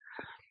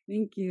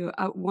 Thank you.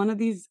 One of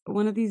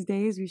these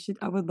days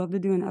I would love to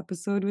do an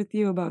episode with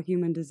you about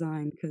human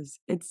design because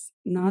it's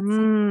not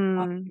something a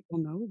lot of Mm. people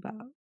know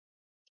about.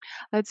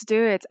 Let's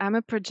do it. I'm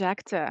a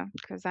projector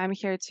because I'm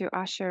here to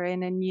usher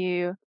in a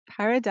new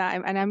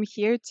paradigm and I'm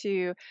here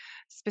to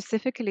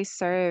specifically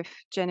serve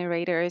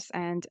generators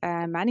and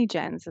money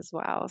gens as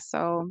well.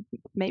 So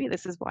maybe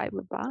this is why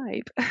we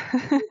vibe.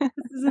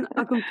 This is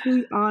a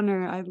complete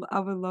honor. I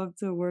would love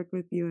to work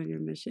with you on your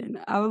mission.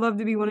 I would love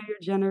to be one of your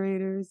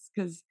generators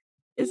because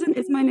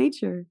it's my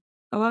nature.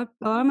 A lot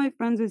of my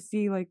friends would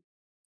see like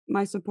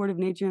my supportive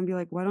nature and be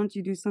like, "Why don't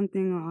you do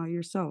something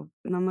yourself?"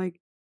 And I'm like,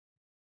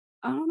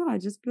 I don't know. I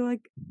just feel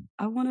like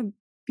I want to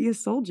be a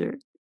soldier.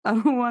 I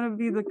don't want to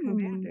be the Mm.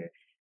 commander.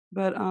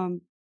 But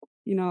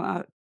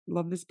I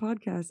love this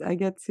podcast. I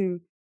get to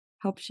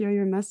help share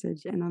your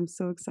message, and I'm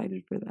so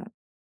excited for that.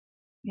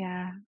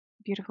 Yeah,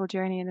 beautiful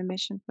journey and a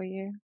mission for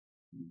you.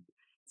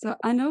 So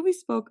I know we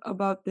spoke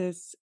about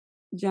this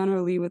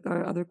generally with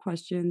our other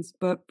questions,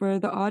 but for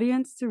the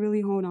audience to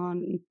really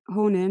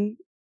hone in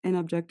and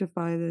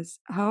objectify this,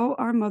 how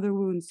are mother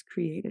wounds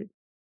created?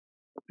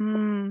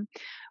 Mm.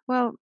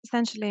 Well,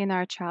 essentially in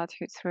our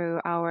childhood, through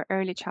our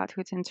early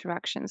childhood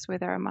interactions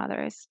with our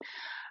mothers.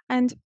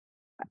 And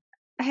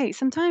hey,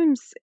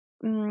 sometimes,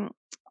 mm,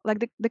 like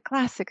the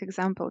classic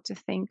example to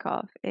think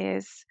of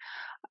is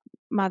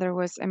mother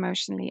was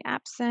emotionally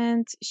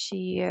absent.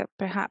 She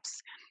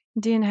perhaps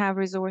didn't have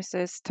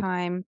resources,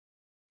 time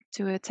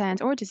to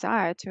attend or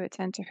desire to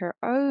attend to her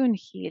own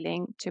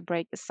healing to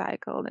break the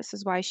cycle. This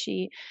is why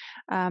she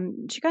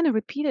kind of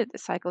repeated the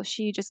cycle.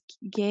 She just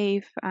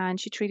gave and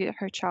she treated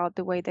her child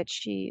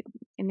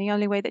in the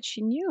only way that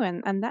she knew,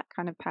 and that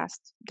kind of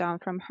passed down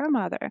from her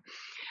mother.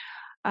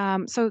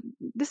 So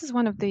this is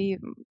one of the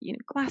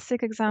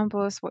classic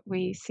examples what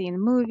we see in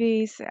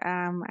movies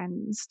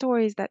and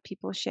stories that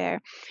people share.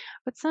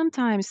 But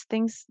sometimes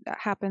things that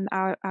happen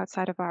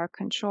outside of our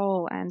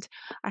control. And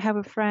I have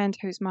a friend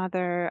whose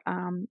mother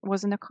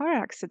was in a car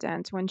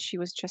accident when she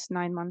was just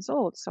 9 months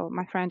old. So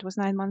my friend was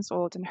 9 months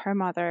old, and her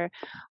mother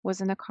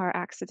was in a car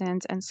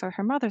accident, and so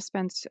her mother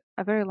spent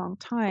a very long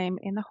time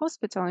in the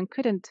hospital and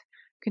couldn't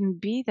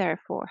be there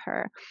for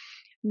her.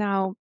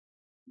 Now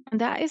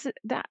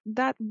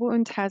that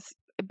wound has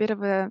a bit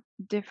of a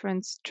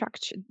different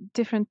structure,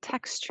 different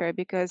texture,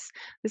 because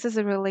this is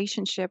a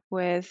relationship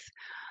with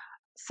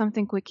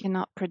something we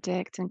cannot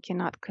predict and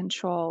cannot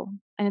control.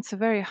 And it's a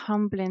very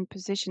humbling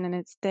position, and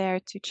it's there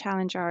to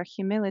challenge our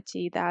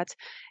humility that,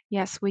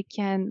 yes, we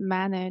can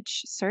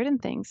manage certain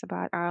things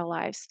about our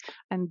lives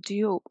and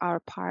do our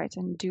part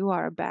and do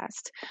our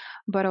best,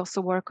 but also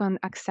work on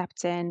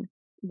accepting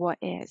what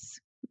is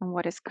and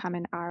what is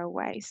coming our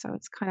way. So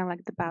it's kind of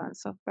like the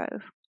balance of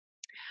both.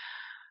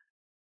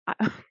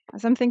 I,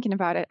 as I'm thinking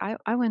about it,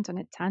 I went on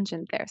a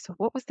tangent there. So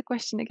what was the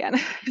question again?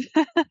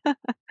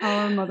 How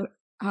are mother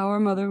How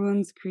are mother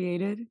wounds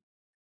created?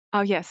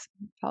 Oh, yes,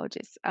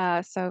 apologies.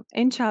 So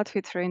in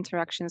childhood, through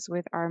interactions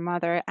with our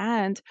mother,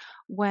 and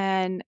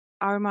when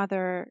our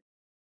mother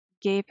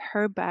gave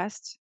her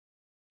best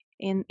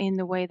in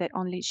the way that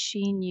only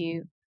she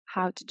knew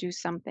how to do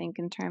something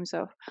in terms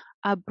of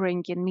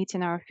upbringing,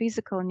 meeting our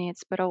physical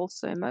needs, but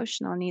also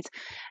emotional needs.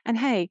 And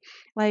hey,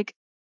 like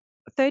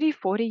 30,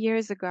 40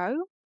 years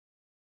ago,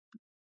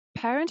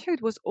 parenthood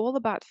was all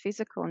about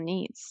physical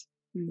needs.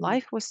 Mhm.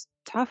 Life was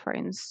tougher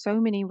in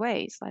so many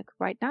ways. Like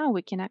right now,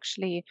 we can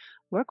actually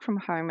work from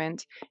home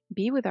and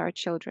be with our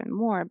children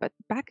more. But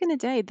back in the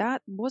day,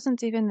 that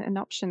wasn't even an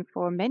option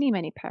for many,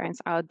 many parents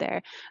out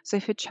there. So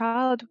if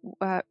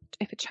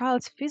a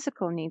child's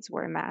physical needs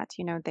were met,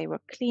 they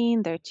were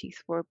clean, their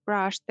teeth were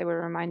brushed, they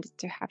were reminded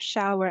to have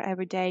shower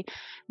every day,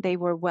 they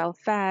were well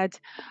fed,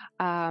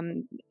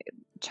 um,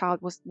 child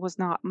was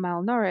not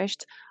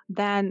malnourished,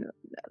 then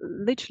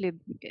literally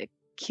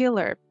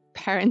killer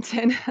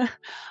parenting.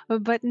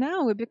 But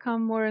now we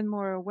become more and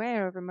more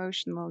aware of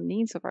emotional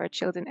needs of our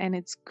children, and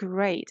it's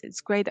great.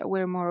 It's great that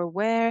we're more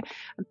aware,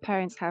 and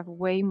parents have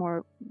way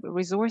more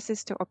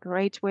resources to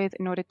operate with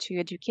in order to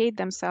educate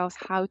themselves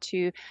how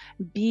to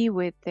be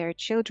with their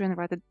children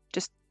rather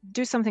just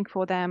do something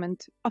for them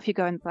and off you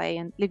go and play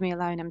and leave me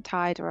alone, I'm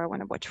tired, or I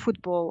want to watch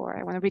football, or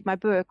I want to read my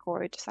book,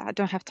 or just I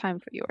don't have time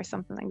for you, or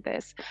something like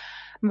this.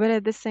 But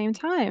at the same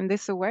time,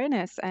 this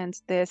awareness and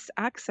this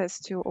access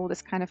to all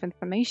this kind of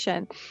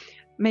information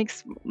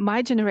makes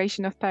my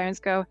generation of parents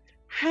go,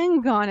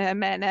 hang on a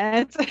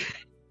minute.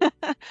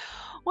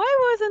 Why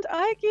wasn't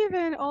I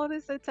given all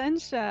this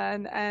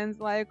attention and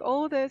like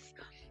all this?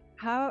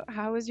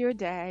 How was your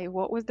day?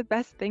 What was the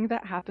best thing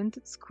that happened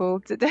at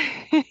school today?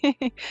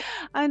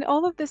 And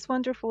all of these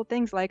wonderful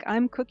things. Like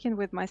I'm cooking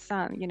with my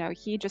son.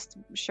 He just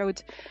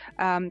showed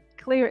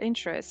clear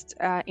interest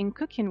in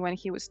cooking when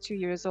he was 2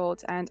 years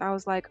old, and I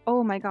was like,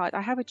 oh my God,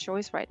 I have a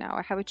choice right now.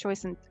 I have a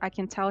choice, and I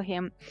can tell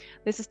him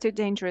this is too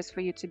dangerous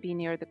for you to be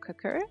near the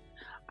cooker,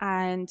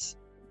 and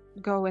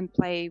go and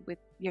play with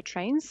your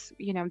trains.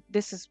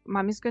 This is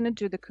mommy's going to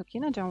do the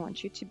cooking. I don't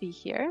want you to be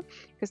here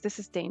because this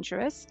is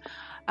dangerous.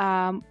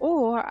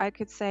 Or I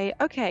could say,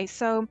 okay,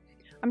 so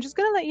I'm just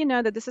going to let you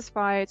know that this is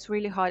fire. It's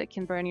really hot. It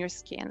can burn your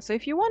skin. So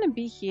if you want to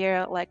be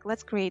here, like,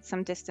 let's create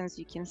some distance.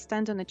 You can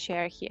stand on a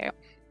chair here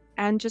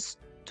and just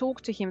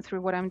talk to him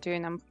through what I'm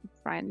doing. I'm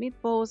frying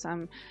meatballs,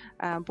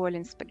 I'm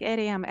boiling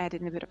spaghetti, I'm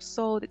adding a bit of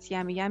salt. It's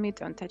yummy, yummy.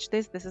 Don't touch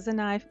this. This is a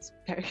knife. It's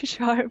very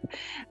sharp.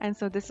 And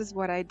so this is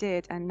what I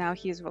did. And now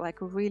he's like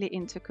really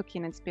into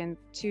cooking. It's been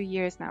 2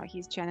 years now.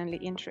 He's genuinely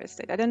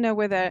interested. I don't know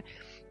whether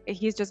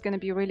he's just going to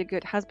be really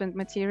good husband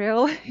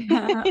material in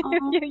a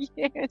Aw. few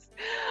years,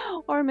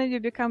 or maybe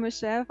become a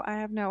chef. I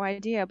have no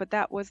idea. But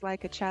that was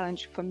like a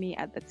challenge for me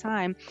at the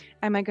time.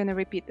 Am I going to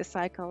repeat the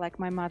cycle like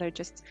my mother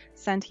just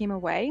sent him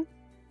away?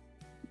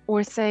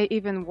 Or say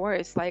even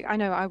worse, like I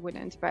know I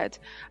wouldn't, but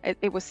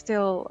it was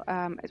still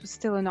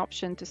an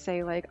option to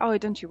say like, oh,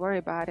 don't you worry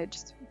about it,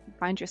 just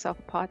find yourself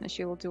a partner,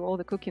 she will do all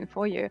the cooking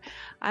for you.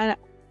 And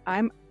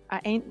I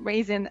ain't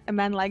raising a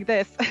man like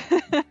this.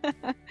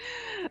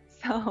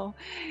 So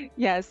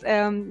yes,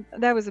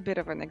 that was a bit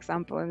of an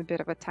example and a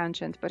bit of a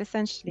tangent, but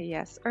essentially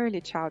yes,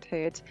 early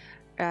childhood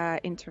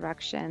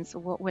interactions,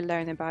 what we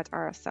learn about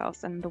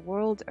ourselves and the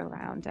world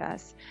around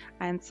us.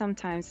 And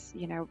sometimes,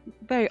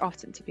 very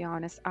often, to be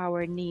honest,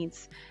 our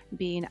needs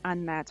being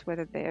unmet,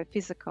 whether they're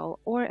physical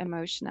or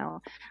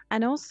emotional.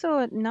 And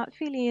also not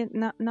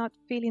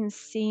feeling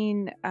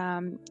seen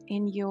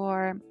in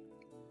your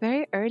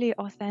very early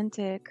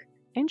authentic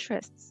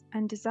interests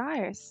and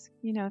desires,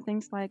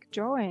 things like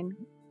drawing,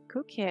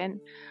 cooking,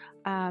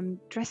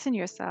 dressing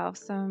yourself.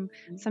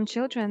 Some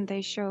children,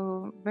 they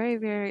show very,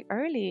 very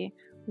early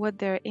what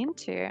they're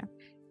into,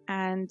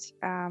 and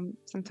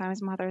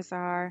sometimes mothers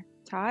are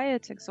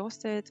tired,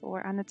 exhausted,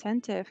 or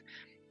unattentive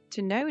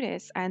to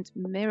notice and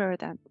mirror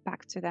that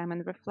back to them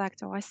and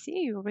reflect, oh, I see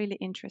you're really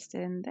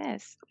interested in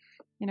this.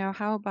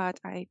 How about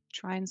I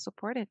try and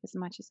support it as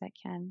much as I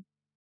can?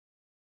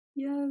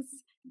 Yes,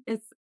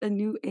 it's a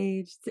new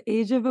age. It's the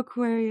age of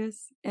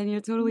Aquarius, and you're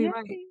totally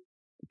right. Yay.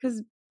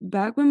 Because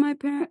back when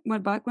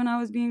I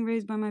was being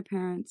raised by my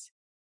parents,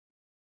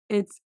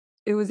 it's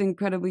it was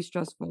incredibly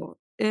stressful,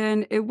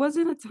 and it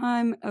wasn't a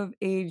time of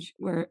age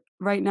where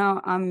right now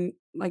I'm,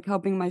 like,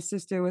 helping my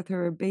sister with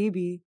her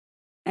baby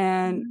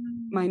and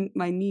Mm.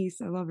 my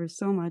niece, I love her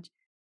so much.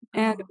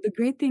 And Oh. the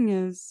great thing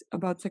is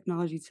about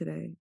technology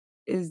today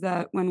is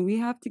that when we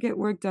have to get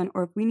work done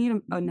or if we need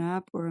a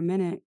nap or a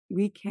minute,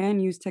 we can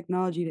use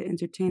technology to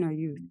entertain our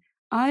youth.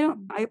 I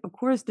of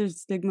course there's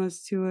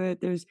stigmas to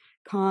it, there's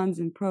cons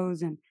and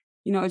pros and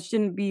it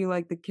shouldn't be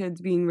like the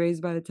kids being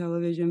raised by the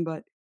television,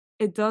 but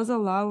it does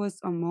allow us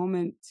a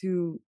moment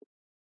to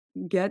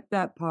get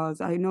that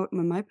pause. I know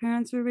when my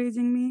parents were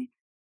raising me,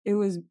 it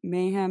was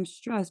mayhem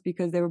stress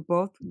because they were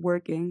both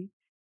working,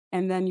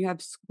 and then you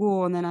have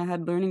school, and then I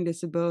had learning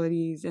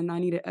disabilities, and I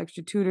needed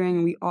extra tutoring,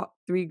 and we all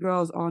 3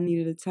 girls all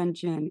needed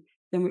attention.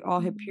 Then we all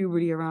hit Mm.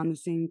 puberty around the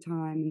same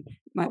time, and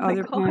my Oh my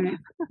other God. parent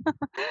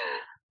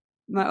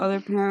my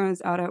other parent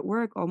was out at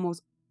work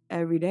almost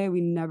every day. We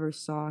never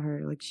saw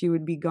her. Like, she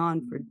would be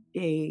gone for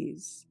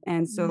days.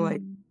 And so,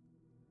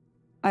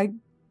 like,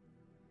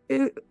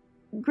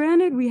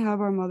 granted, we have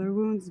our mother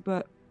wounds,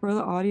 but for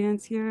the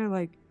audience here,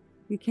 like,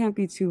 we can't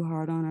be too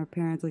hard on our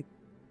parents. Like,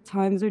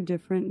 times are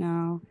different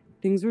now.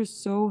 Things were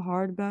so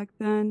hard back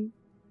then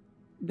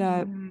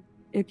that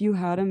if you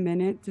had a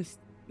minute to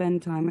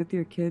spend time with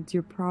your kids,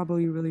 you're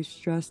probably really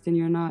stressed and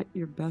you're not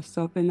your best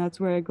self. And that's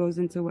where it goes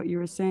into what you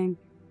were saying,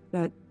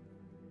 that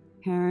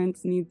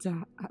parents need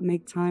to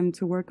make time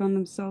to work on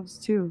themselves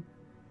too.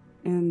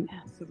 And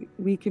so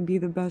we could be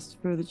the best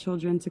for the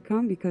children to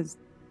come, because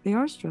they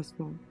are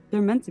stressful.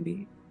 They're meant to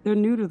be. They're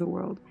new to the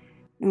world.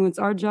 And it's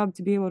our job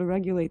to be able to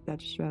regulate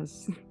that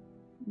stress.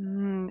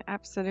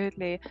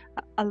 Absolutely.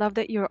 I love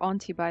that you're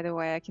auntie, by the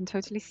way. I can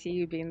totally see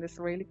you being this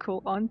really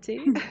cool auntie.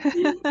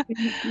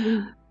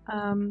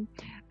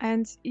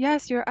 And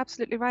yes, you're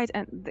absolutely right.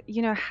 And,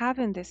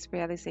 having this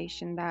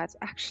realization that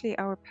actually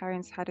our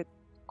parents had it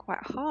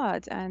quite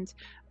hard and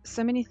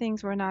so many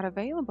things were not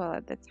available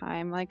at the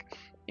time. Like,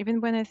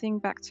 even when I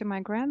think back to my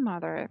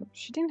grandmother,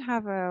 she didn't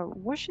have a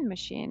washing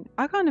machine.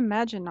 I can't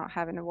imagine not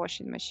having a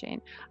washing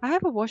machine. I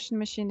have a washing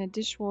machine, a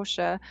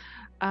dishwasher,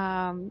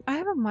 I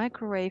have a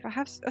microwave, I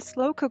have a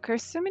slow cooker,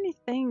 so many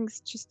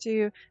things just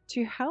to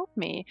help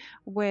me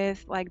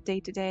with like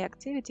day-to-day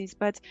activities.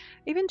 But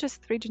even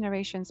just 3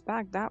 generations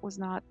back, that was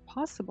not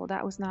possible,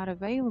 that was not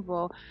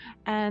available.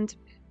 And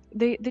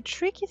the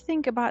tricky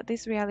thing about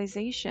these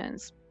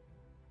realizations,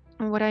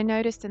 and what I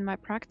noticed in my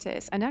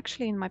practice and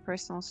actually in my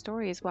personal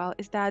story as well,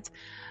 is that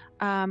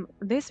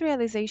this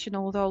realization,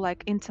 although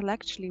like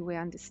intellectually we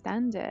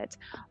understand it,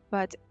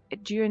 but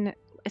during,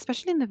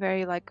 especially in the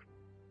very like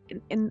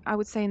in I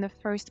would say in the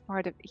first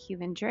part of the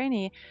healing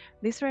journey,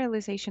 this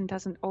realization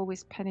doesn't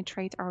always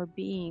penetrate our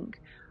being.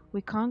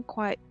 We can't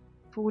quite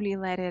fully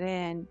let it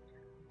in,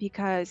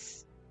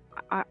 because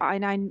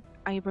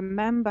I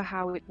remember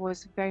how it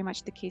was very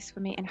much the case for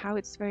me, and how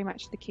it's very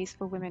much the case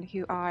for women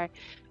who are,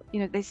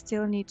 they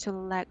still need to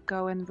let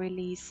go and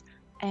release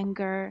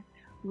anger,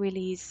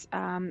 release,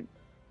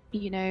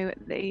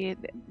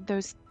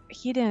 those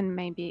hidden,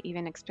 maybe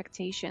even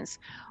expectations.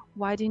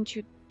 Why didn't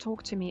you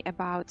talk to me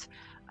about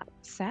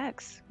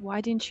sex?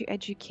 Why didn't you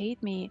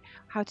educate me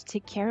how to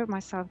take care of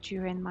myself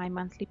during my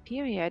monthly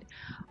period?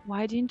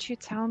 Why didn't you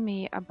tell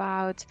me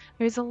about,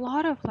 there's a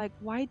lot of like,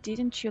 why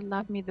didn't you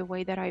love me the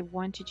way that I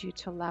wanted you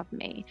to love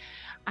me?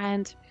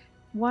 And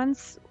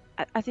once,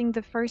 I think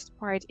the first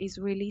part is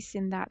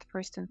releasing that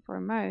first and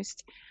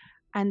foremost.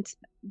 And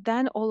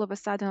then all of a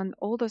sudden,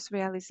 all those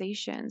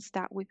realizations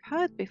that we've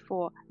heard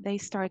before, they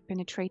start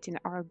penetrating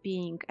our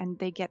being, and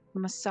they get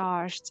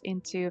massaged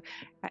into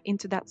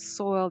that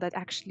soil that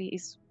actually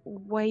is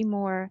way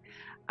more,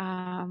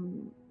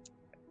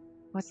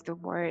 what's the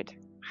word?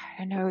 I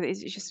don't know.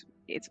 It's just,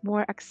 it's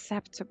more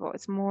acceptable.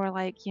 It's more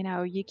like,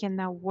 you can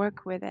now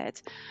work with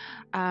it.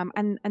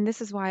 And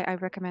this is why I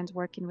recommend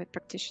working with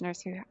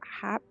practitioners who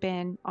have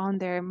been on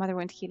their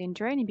motherhood healing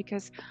journey,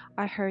 because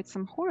I heard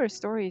some horror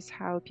stories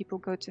how people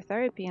go to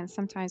therapy and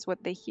sometimes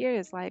what they hear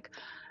is like,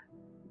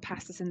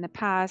 past is in the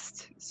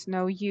past, it's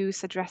no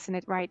use addressing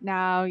it right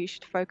now, you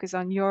should focus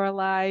on your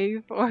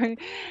life, or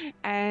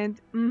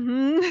and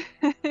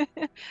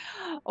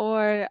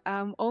or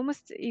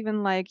almost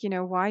even like,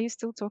 why are you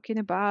still talking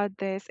about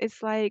this?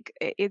 It's like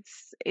it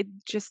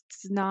just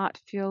does not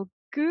feel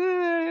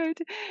good.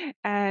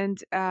 And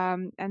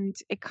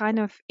it kind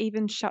of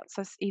even shuts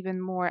us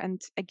even more.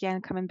 And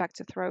again, coming back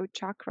to throat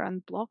chakra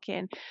and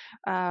blocking,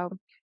 um,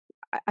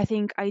 I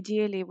think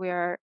ideally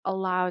we're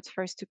allowed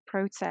first to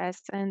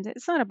protest, and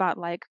it's not about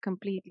like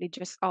completely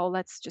just, oh,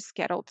 let's just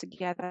get all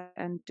together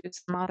and do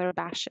some mother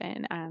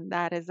bashing and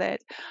that is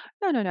it.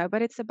 No, no, no.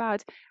 But it's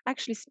about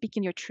actually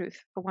speaking your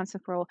truth for once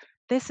and for all.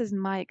 This is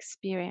my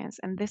experience,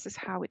 and this is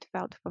how it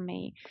felt for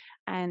me,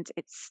 and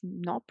it's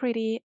not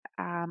pretty.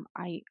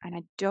 I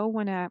don't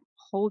want to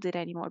hold it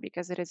anymore,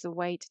 because it is a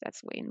weight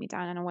that's weighing me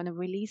down, and I want to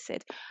release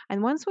it.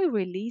 And once we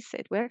release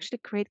it, we actually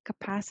create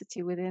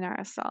capacity within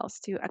ourselves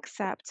to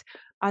accept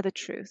other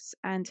truths,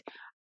 and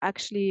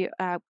actually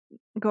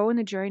go on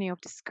a journey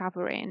of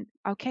discovering,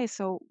 okay,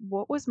 so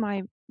what was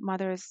my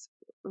mother's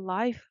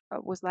life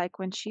was like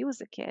when she was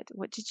a kid?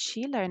 What did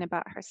she learn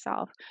about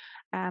herself,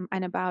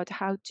 and about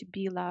how to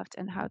be loved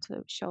and how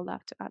to show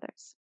love to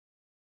others?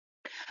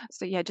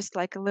 So yeah, just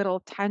like a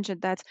little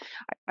tangent that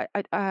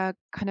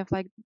kind of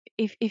like,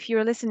 if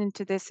you're listening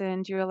to this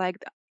and you're like,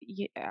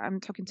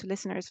 I'm talking to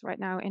listeners right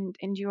now, and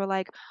you're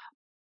like,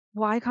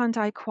 why can't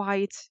I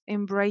quite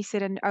embrace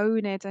it and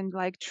own it and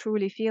like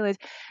truly feel it?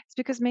 It's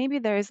because maybe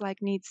there's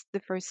like needs the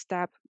first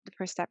step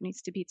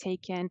needs to be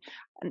taken.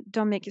 And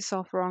don't make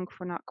yourself wrong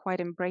for not quite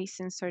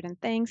embracing certain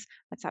things.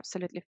 That's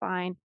absolutely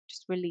fine.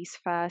 Just release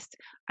first,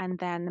 and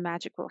then the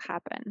magic will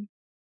happen.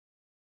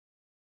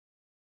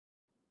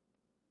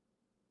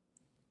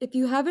 If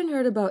you haven't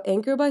heard about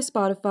Anchor by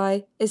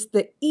Spotify, it's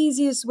the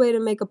easiest way to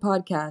make a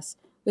podcast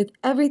with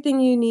everything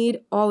you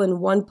need all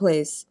in one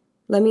place.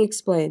 Let me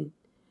explain.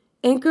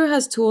 Anchor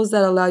has tools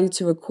that allow you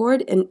to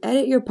record and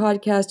edit your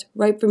podcast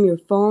right from your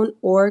phone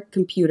or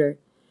computer.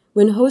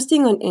 When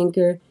hosting on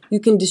Anchor, you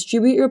can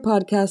distribute your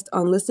podcast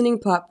on listening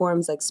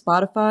platforms like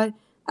Spotify,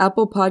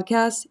 Apple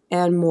Podcasts,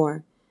 and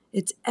more.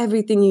 It's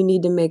everything you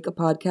need to make a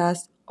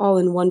podcast all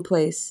in one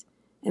place.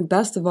 And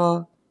best of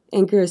all,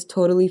 Anchor is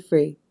totally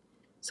free.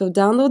 So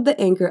download the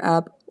Anchor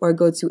app or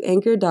go to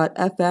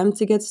anchor.fm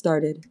to get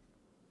started.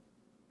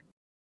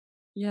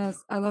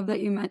 Yes, I love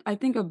that you meant. I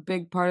think a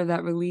big part of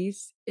that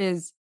release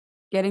is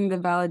getting the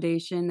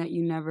validation that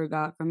you never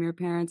got from your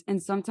parents.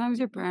 And sometimes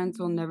your parents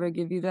will never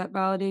give you that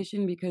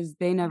validation because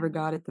they never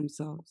got it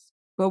themselves.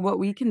 But what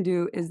we can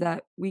do is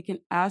that we can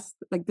ask,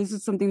 like, this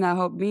is something that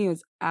helped me,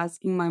 is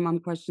asking my mom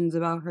questions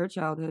about her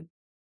childhood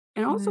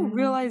and also Mm.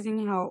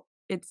 realizing how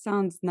it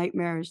sounds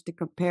nightmarish to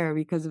compare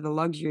because of the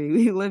luxury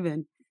we live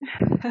in.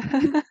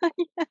 Yeah.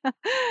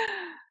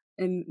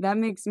 And that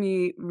makes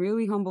me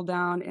really humble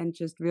down and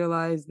just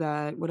realize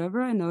that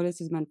whatever I notice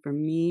is meant for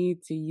me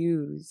to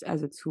use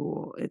as a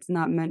tool. It's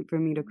not meant for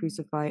me to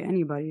crucify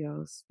anybody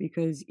else,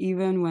 because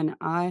even when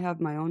I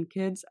have my own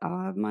kids,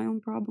 I'll have my own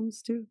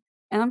problems too.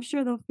 And I'm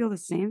sure they'll feel the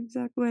same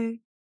exact way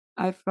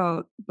I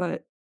felt.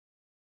 But,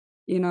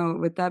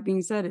 with that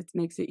being said, it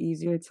makes it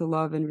easier to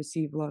love and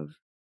receive love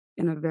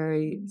in a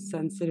very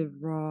sensitive,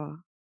 raw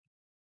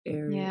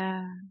area.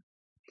 Yeah.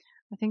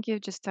 I think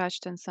you've just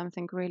touched on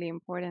something really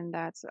important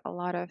that a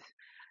lot of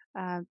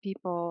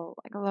people,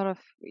 like a lot of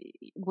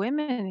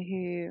women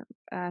who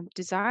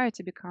desire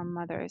to become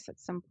mothers at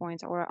some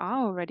point, or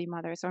are already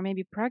mothers, or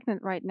maybe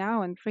pregnant right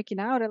now and freaking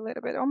out a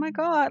little bit. Oh my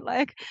God,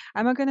 like,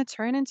 am I going to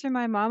turn into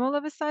my mom all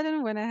of a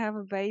sudden when I have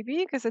a baby?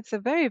 Because it's a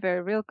very,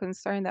 very real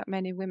concern that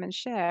many women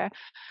share.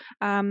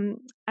 Um,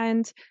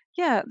 and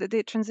yeah,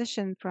 the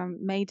transition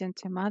from maiden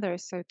to mother,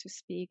 so to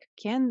speak,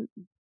 can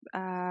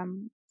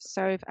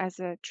serve as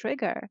a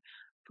trigger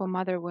for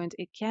mother wound.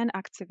 It can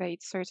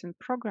activate certain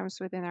programs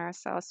within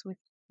ourselves.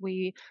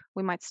 We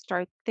we might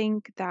start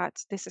think that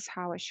this is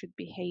how I should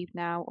behave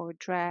now, or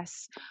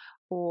dress,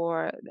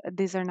 or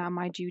these are now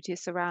my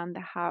duties around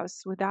the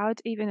house,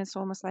 without even, it's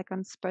almost like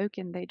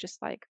unspoken. They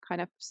just like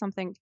kind of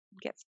something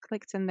gets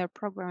clicked in their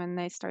program and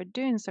they start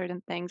doing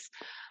certain things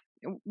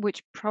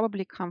which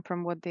probably come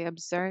from what they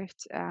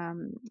observed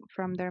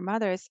from their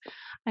mothers.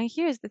 And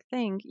here's the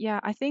thing, yeah,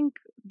 I think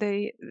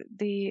the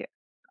the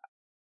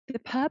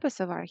purpose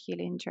of our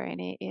healing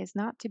journey is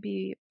not to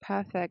be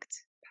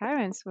perfect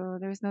parents. Well,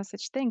 there's no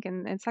such thing,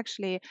 and it's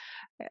actually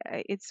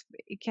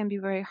it can be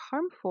very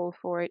harmful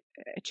for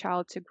a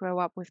child to grow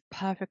up with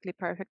perfectly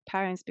perfect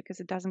parents, because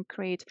it doesn't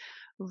create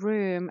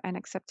room and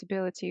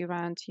acceptability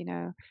around,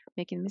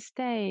 making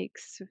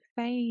mistakes,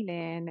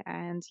 failing,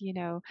 and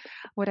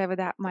whatever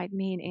that might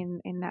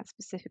mean in that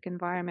specific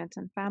environment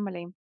and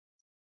family.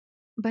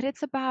 But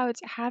it's about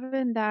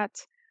having that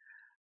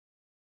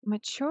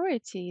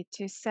maturity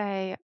to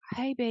say,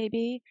 hey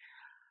baby,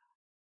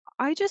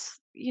 I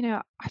just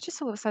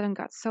all of a sudden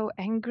got so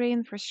angry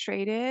and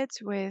frustrated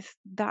with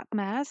that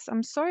mess.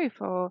 I'm sorry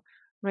for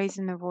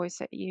raising a voice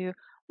at you.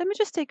 Let me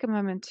just take a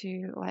moment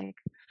to like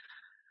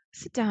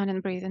sit down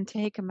and breathe and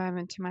take a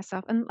moment to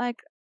myself, and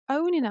like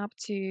owning up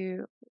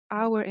to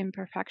our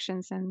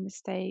imperfections and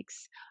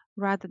mistakes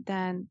rather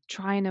than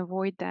try and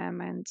avoid them.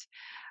 And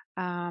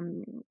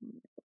um,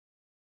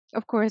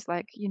 of course,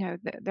 like,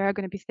 there are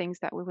going to be things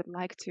that we would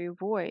like to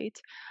avoid.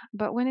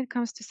 But when it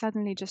comes to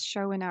suddenly just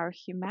showing our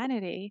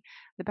humanity,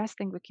 the best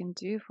thing we can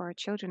do for our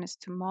children is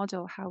to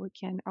model how we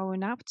can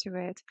own up to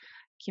it,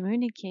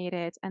 communicate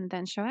it, and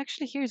then show,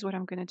 actually, here's what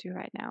I'm going to do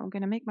right now. I'm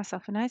going to make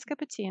myself a nice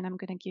cup of tea and I'm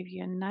going to give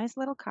you a nice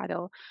little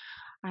cuddle,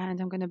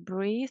 and I'm going to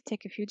breathe,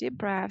 take a few deep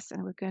breaths,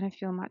 and we're going to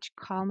feel much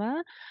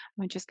calmer.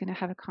 We're just going to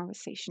have a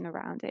conversation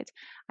around it.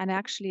 And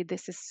actually,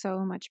 this is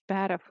so much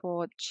better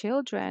for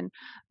children.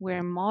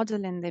 We're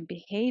modeling the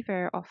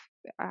behavior of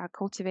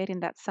cultivating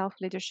that self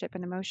leadership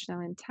and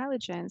emotional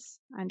intelligence,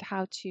 and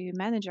how to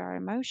manage our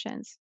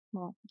emotions.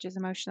 Well, which is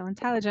emotional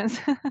intelligence,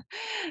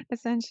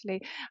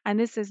 essentially. And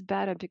this is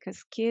better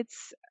because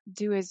kids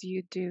do as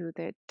you do,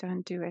 they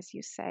don't do as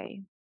you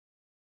say.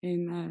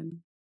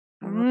 Amen.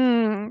 I love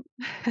Mm.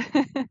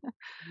 that.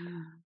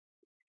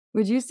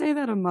 Would you say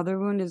that a mother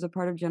wound is a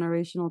part of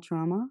generational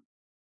trauma?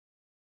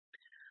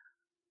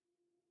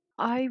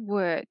 I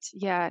would,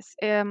 yes.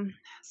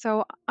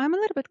 So I'm a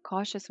little bit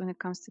cautious when it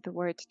comes to the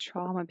word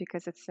trauma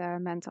because it's a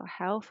mental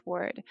health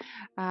word.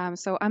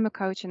 So I'm a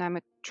coach and I'm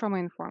a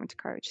trauma-informed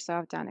coach. So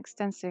I've done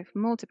extensive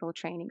multiple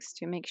trainings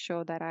to make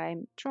sure that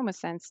I'm trauma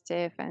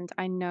sensitive and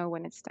I know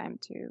when it's time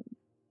to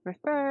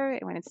refer,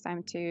 when it's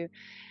time to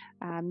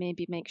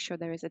maybe make sure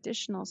there is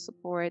additional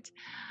support.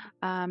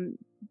 Um,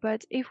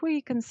 but if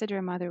we consider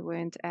a mother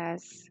wound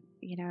as,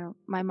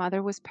 my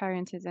mother was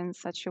parented in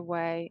such a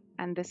way,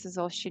 and this is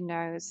all she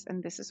knows,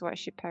 and this is why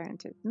she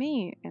parented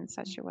me in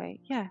such a way,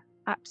 yeah,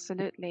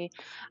 absolutely.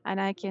 And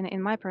I can,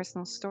 in my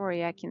personal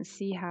story, I can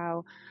see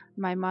how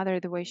my mother,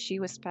 the way she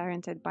was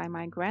parented by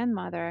my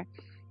grandmother,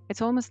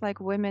 it's almost like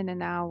women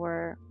in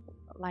our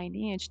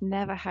lineage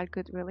never had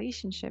good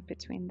relationship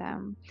between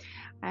them,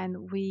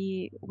 and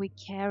we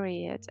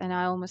carry it. And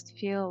I almost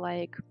feel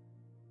like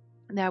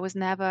there was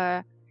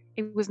never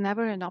it was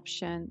never an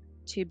option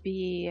to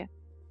be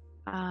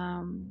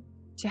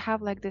to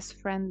have like this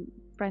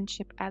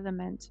friendship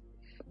element,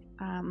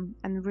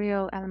 and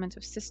real element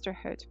of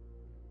sisterhood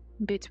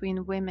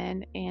between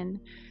women in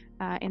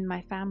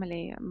my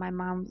family. My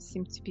mom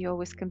seemed to be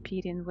always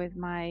competing with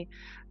my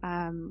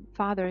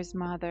father's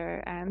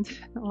mother, and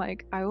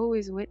like I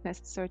always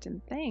witnessed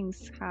certain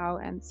things, how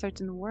and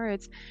certain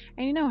words,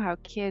 and you know how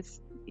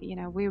kids,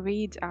 we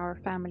read our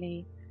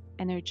family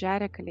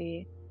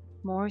energetically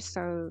more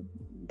so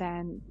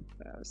than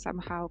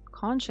somehow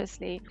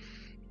consciously,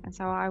 and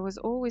so I was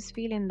always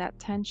feeling that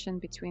tension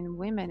between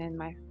women in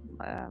my,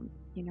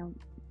 you know,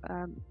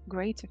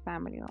 greater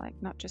family, like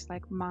not just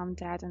like mom,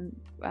 dad, and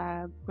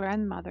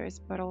grandmothers,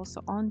 but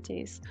also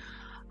aunties.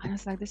 And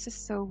it's like, this is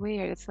so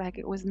weird. It's like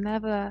it was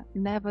never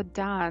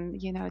done,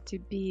 to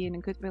be in a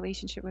good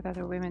relationship with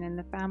other women in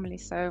the family.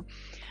 So,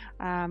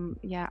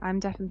 yeah, I'm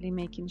definitely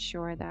making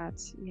sure that,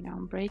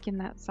 I'm breaking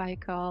that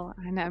cycle,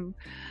 and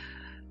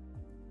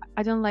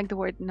I don't like the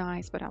word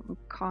nice, but I'm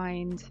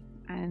kind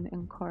and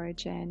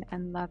encouraging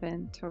and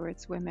loving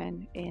towards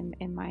women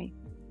in my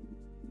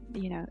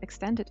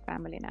extended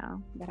family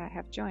now that I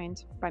have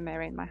joined by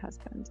marrying my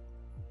husband.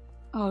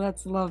 Oh,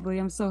 that's lovely.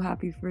 I'm so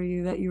happy for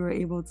you that you were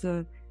able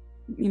to,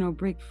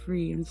 break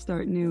free and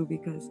start new,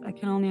 because I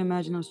can only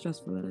imagine how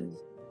stressful it is.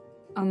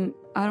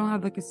 I don't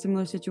have like a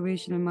similar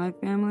situation in my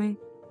family,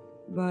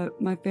 but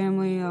my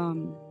family,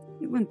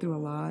 we went through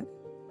a lot.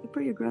 They're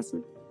pretty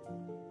aggressive.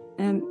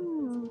 And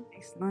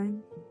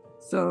baseline.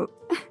 So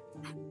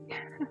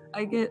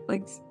I get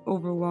like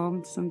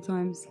overwhelmed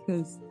sometimes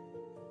because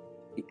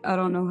I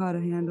don't know how to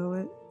handle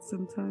it.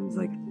 Sometimes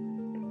like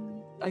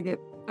I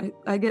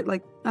get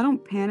like, I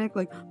don't panic,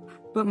 like,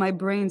 but my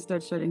brain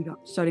starts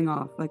shutting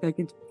off. Like I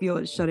could feel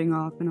it shutting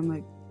off, and I'm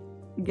like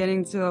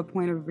getting to a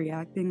point of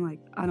reacting. Like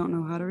I don't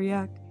know how to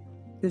react.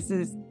 Is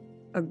this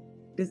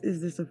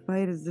a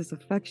fight? Is this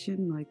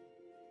affection? Like,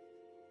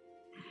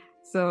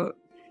 so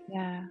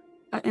yeah.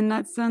 In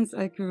that sense,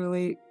 I could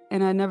relate.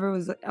 And I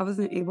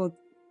wasn't able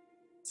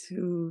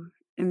to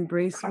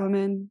embrace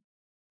women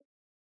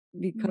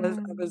because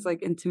I was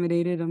like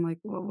intimidated. I'm like,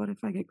 well, what if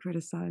I get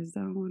criticized?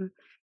 I don't want to.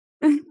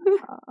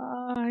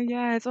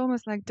 Yeah, it's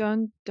almost like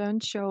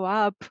don't show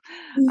up,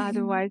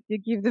 otherwise you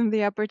give them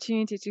the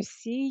opportunity to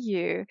see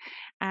you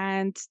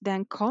and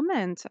then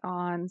comment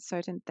on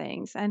certain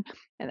things, and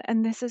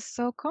this is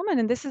so common,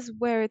 and this is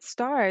where it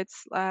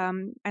starts,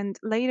 and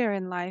later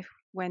in life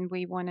when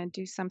we want to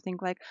do something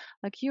like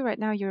you right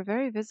now, you're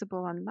very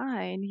visible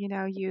online, you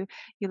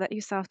let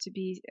yourself to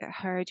be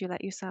heard, you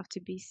let yourself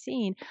to be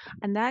seen,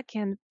 and that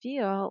can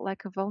feel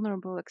like a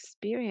vulnerable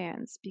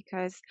experience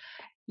because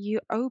you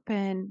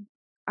open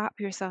up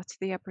yourself to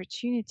the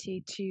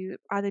opportunity to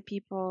other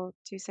people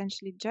to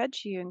essentially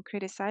judge you and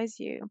criticize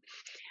you.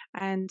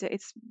 And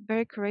it's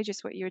very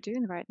courageous what you're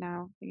doing right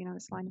now,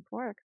 this line of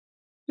work.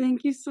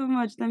 Thank you so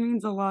much. That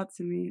means a lot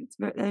to me.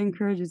 That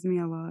encourages me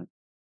a lot.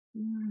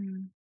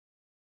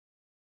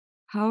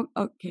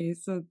 Okay,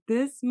 so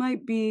this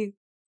might be,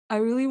 I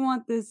really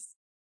want this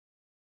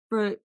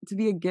to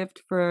be a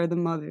gift for the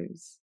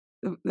mothers,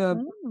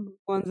 the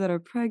ones that are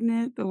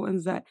pregnant, the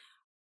ones that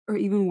or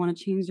even want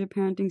to change their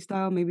parenting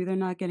style. Maybe they're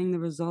not getting the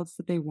results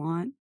that they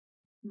want.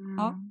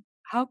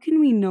 How can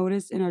we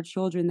notice in our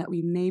children that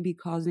we may be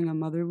causing a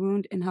mother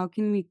wound, and how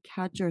can we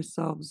catch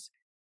ourselves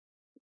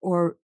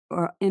or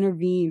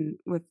intervene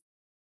with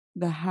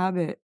the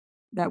habit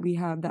that we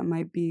have that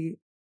might be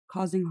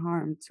causing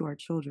harm to our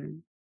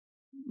children?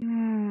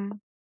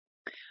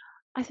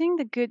 I think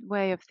the good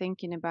way of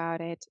thinking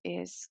about it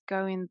is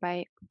going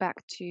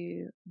back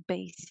to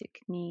basic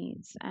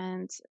needs,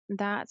 and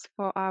that's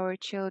for our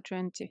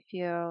children to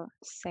feel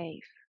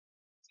safe.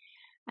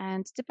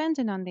 And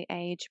depending on the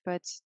age,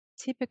 but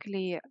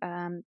typically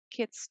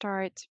kids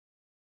start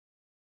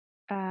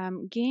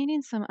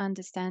gaining some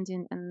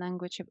understanding and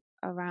language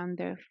around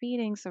their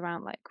feelings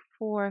around like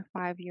 4 or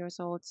 5 years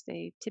old.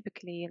 They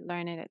typically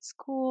learn it at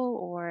school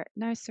or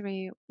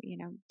nursery,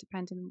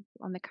 depending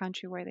on the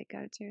country where they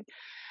go to.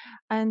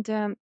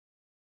 And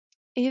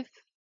if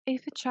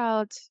if a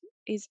child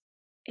is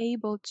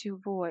able to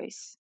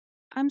voice,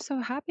 "I'm so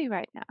happy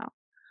right now,"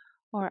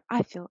 or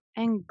 "I feel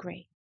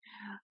angry,"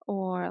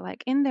 or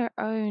like in their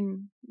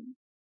own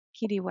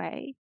kiddie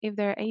way, if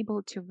they're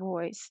able to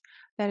voice,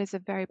 that is a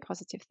very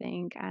positive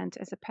thing. And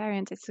as a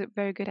parent, it's a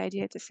very good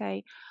idea to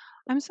say,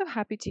 "I'm so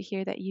happy to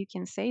hear that you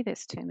can say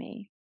this to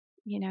me."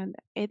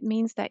 It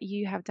means that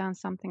you have done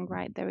something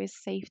right. There is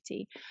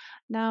safety.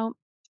 Now,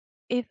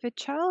 if a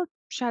child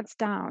shuts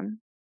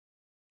down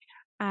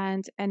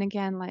and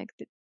again, like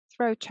the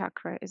throat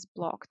chakra is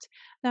blocked.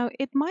 Now,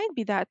 it might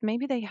be that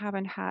maybe they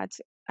haven't had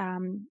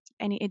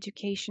any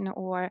education,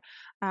 or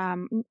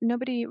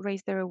nobody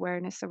raised their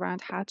awareness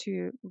around how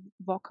to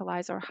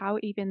vocalize or how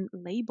even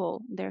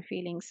label their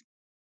feelings.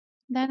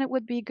 Then it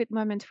would be a good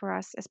moment for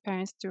us as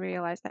parents to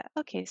realize that,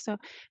 okay, so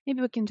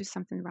maybe we can do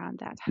something around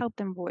that, help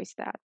them voice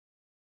that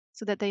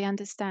so that they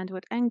understand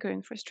what anger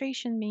and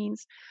frustration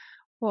means,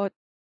 what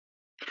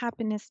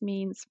happiness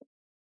means.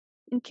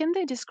 And can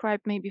they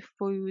describe maybe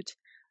food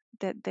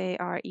that they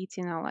are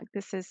eating are like,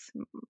 this is,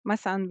 my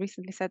son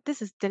recently said,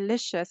 this is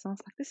delicious. I was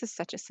like, this is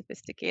such a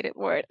sophisticated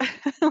word.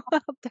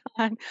 Well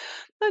done.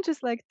 Not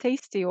just like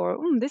tasty or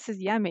this is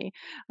yummy.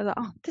 I was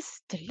like, oh, this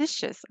is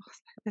delicious. I was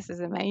like, this is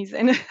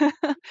amazing.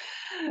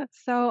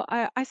 So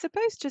I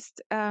suppose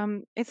just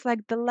it's like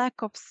the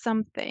lack of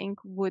something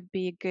would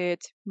be a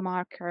good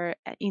marker,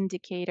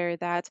 indicator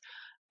that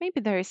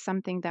maybe there is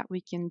something that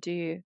we can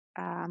do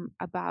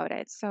about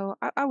it. So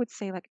I would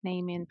say like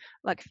naming,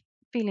 like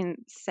feeling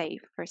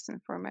safe first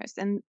and foremost.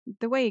 And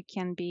the way it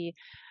can be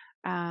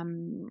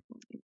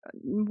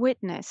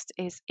witnessed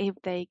is if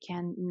they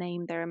can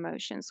name their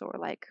emotions, or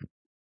like,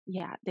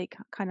 yeah, they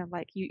kind of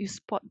like you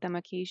spot them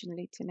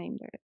occasionally to name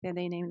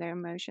they name their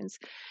emotions.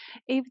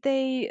 If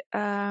they're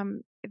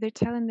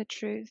telling the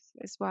truth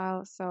as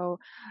well. So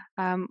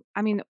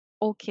I mean,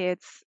 all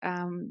kids,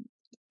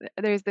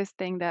 there's this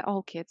thing that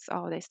all kids,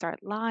 oh, they start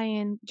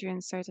lying during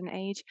a certain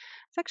age.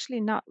 It's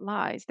actually not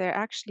lies. They're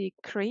actually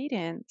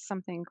creating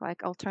something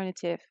like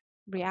alternative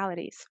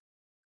realities.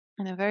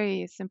 And a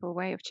very simple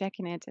way of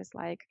checking it is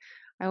like,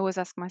 I always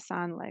ask my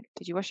son, like,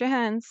 did you wash your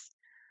hands?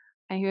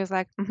 And he was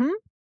like, mm-hmm.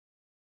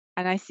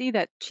 And I see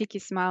that cheeky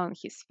smile on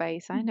his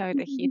face. I know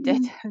that he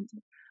did. I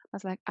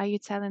was like, are you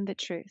telling the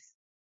truth?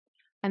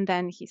 And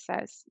then he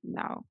says,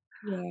 no.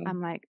 Yeah.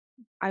 I'm like,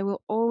 I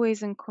will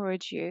always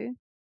encourage you.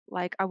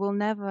 Like, I will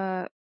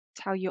never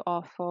tell you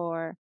off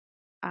for,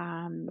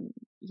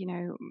 you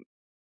know,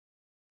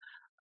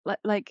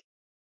 like,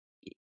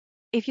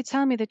 if you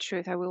tell me the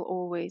truth, I will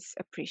always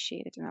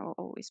appreciate it and I will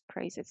always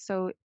praise it.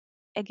 So,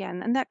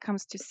 again, and that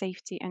comes to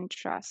safety and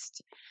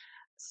trust.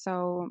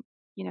 So,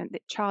 the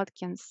child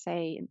can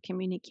say and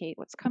communicate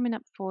what's coming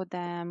up for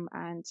them,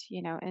 and,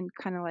 and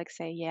kind of like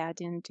say, yeah, I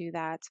didn't do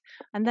that.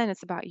 And then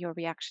it's about your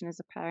reaction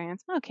as a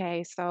parent.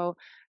 Okay, so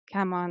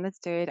come on, let's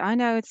do it. I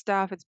know it's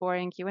tough, it's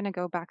boring. You want to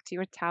go back to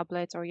your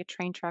tablet or your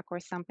train track or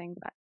something,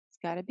 but it's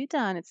got to be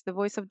done. It's the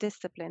voice of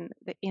discipline,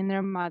 the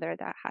inner mother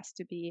that has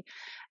to be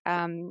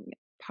um,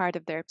 part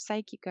of their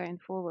psyche going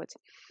forward.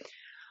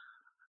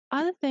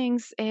 Other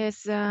things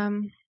is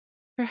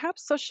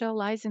perhaps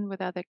socializing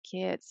with other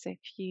kids. If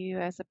you,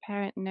 as a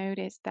parent,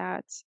 notice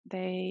that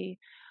they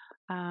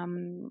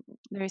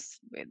there's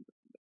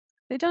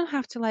they don't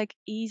have to like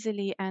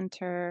easily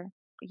enter,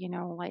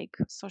 like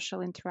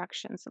social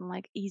interactions and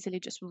like easily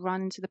just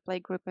run into the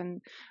playgroup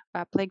and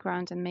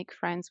playground and make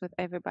friends with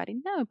everybody.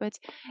 No, but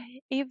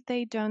if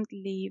they don't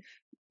leave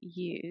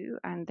you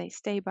and they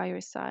stay by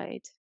your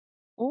side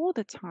all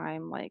the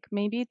time, like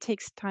maybe it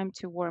takes time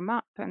to warm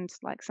up, and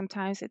like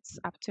sometimes it's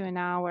up to an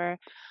hour,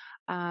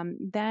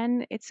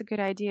 then it's a good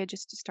idea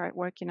just to start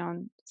working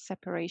on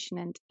separation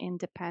and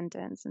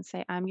independence and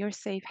say, I'm your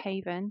safe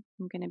haven.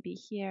 I'm going to be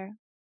here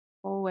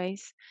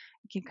always.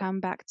 You can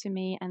come back to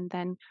me, and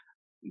then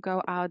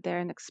go out there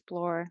and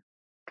explore.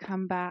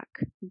 Come back,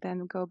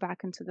 then go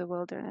back into the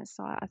wilderness.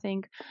 So I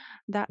think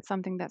that's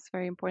something that's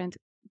very important,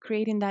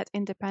 creating that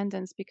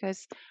independence,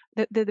 because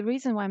the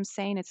reason why I'm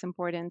saying it's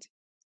important,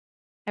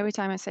 every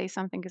time I say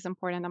something is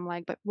important, I'm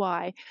like, but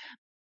why?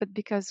 But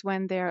because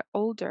when they're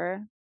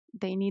older,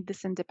 they need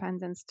this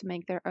independence to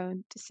make their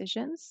own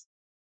decisions,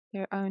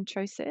 their own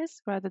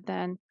choices, rather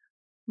than,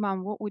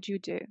 Mom, what would you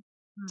do?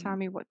 Tell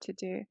me what to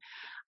do.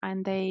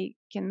 And they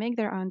can make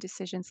their own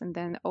decisions and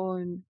then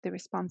own the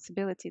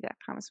responsibility that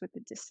comes with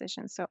the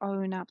decision. So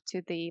own up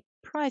to the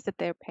price that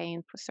they're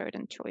paying for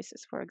certain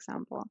choices, for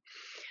example.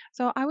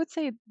 So I would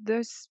say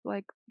those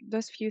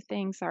few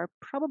things are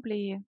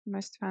probably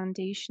most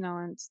foundational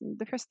and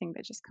the first thing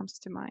that just comes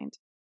to mind.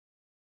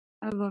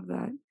 I love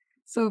that.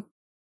 So,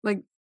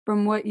 like,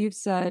 from what you've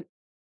said,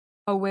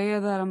 a way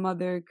that a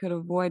mother could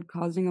avoid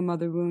causing a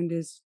mother wound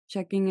is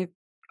checking if,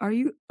 are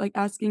you like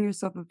asking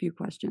yourself a few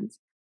questions.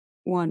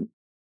 One,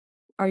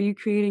 are you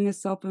creating a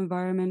self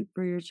environment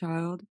for your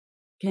child?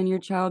 Can your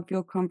child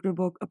feel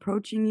comfortable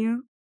approaching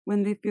you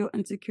when they feel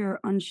insecure,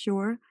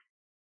 unsure?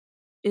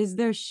 Is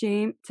there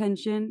shame,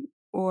 tension,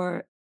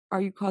 or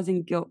are you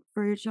causing guilt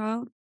for your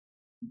child?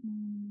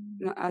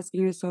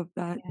 Asking yourself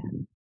that.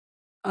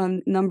 Yeah.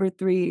 Number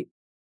three,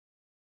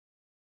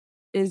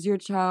 is your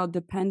child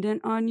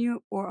dependent on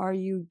you, or are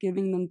you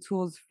giving them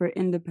tools for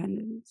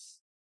independence?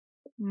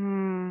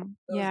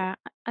 Yeah,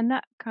 and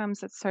that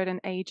comes at certain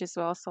age as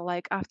well. So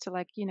like after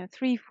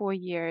 3-4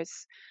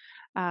 years,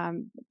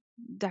 um,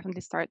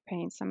 definitely start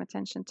paying some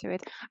attention to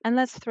it. And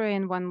let's throw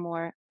in one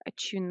more,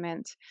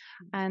 attunement,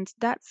 and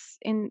that's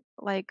in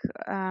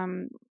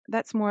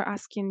that's more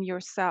asking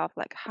yourself,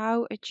 like,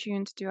 how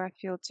attuned do I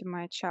feel to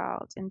my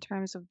child in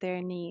terms of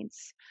their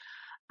needs?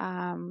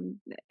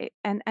 And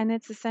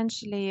it's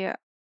essentially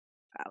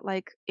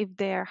like, if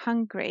they're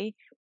hungry,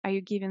 are you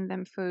giving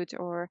them food,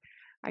 or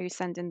are you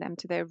sending them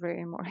to their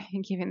room, or are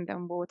you giving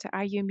them water?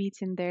 Are you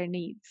meeting their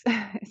needs?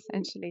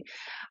 Essentially.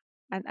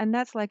 And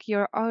that's like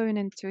your own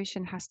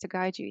intuition has to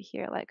guide you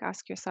here. Like,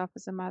 ask yourself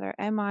as a mother,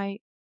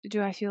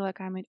 do I feel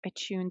like I'm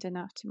attuned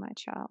enough to my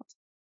child?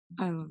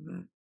 I love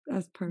that.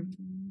 That's perfect.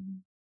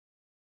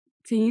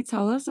 Can you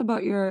tell us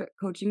about your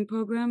coaching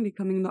program,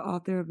 Becoming the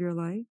Author of Your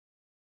Life?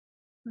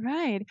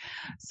 Right.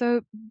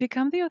 So,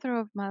 Become the Author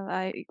of My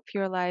Life,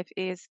 Your Life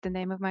is the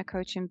name of my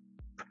coaching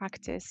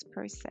practice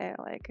per se.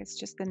 Like, it's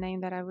just the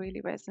name that I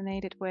really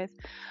resonated with.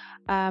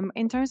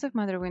 In terms of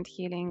motherhood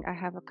healing, I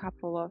have a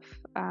couple of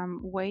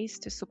ways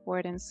to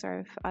support and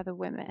serve other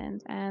women.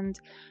 And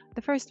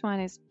the first one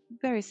is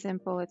very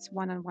simple, it's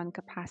one on one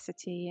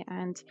capacity.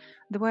 And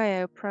the way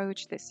I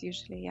approach this,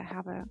 usually, I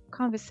have a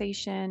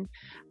conversation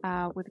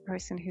with a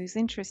person who's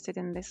interested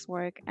in this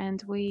work,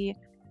 and we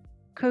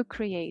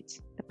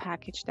co-create the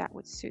package that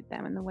would suit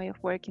them and the way of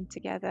working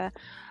together.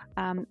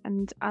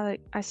 And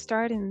I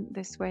start in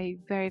this way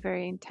very,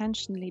 very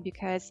intentionally,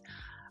 because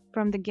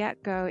from the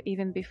get-go,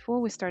 even before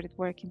we started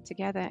working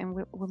together, and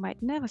we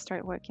might never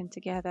start working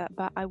together,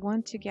 but I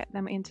want to get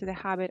them into the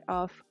habit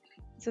of,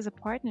 this is a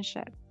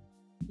partnership.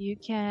 You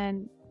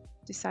can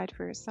decide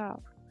for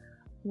yourself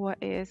what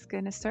is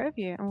going to serve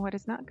you and what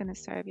is not going to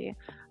serve you.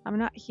 I'm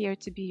not here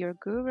to be your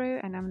guru,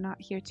 and I'm not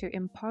here to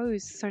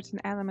impose certain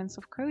elements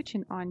of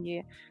coaching on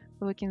you,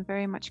 but we can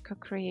very much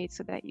co-create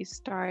so that you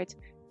start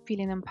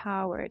feeling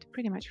empowered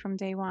pretty much from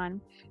day one.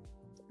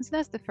 So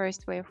that's the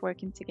first way of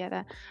working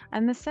together.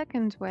 And the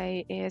second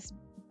way is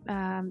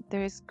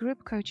there's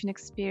group coaching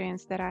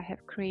experience that I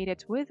have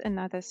created with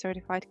another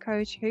certified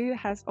coach who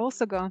has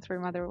also gone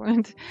through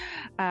motherhood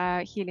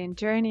healing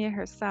journey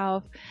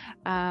herself.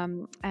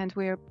 And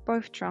we're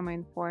both trauma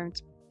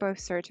informed, both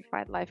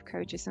certified life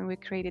coaches, and we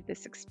created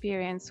this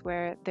experience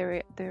where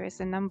there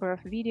is a number of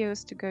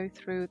videos to go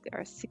through.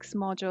 There are 6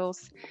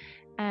 modules,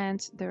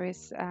 and there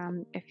is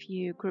a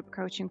few group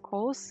coaching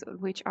calls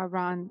which are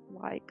run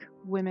like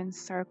women's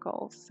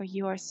circles. So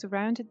you are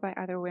surrounded by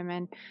other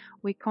women.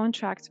 We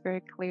contract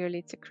very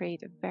clearly to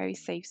create a very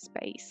safe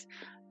space.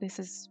 This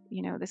is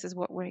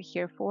what we're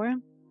here for.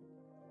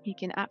 You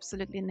can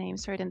absolutely name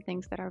certain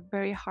things that are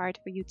very hard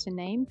for you to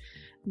name.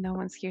 No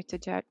one's here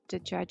to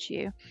judge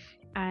you.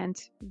 And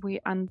we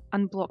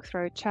unblock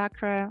throat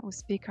chakra, we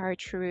speak our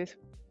truth,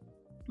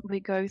 we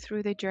go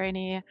through the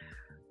journey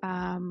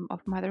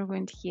of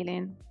motherhood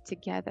healing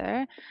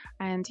together,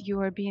 and you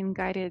are being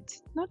guided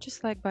not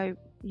just like by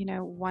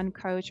one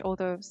coach,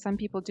 although some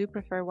people do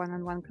prefer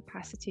one-on-one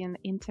capacity in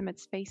intimate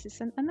spaces,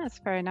 and that's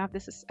fair enough.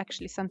 This is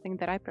actually something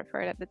that I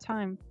preferred at the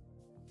time,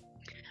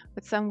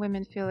 but some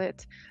women feel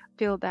that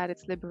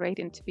it's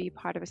liberating to be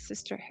part of a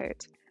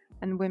sisterhood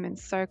and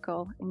women's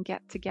circle and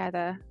get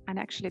together, and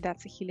actually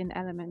that's a healing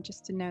element,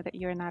 just to know that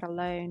you're not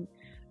alone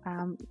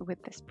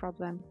with this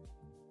problem.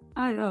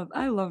 I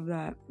love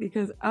that,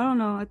 because I don't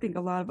know, I think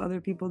a lot of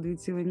other people do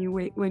too.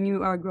 When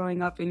you are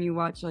growing up and you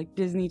watch like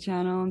Disney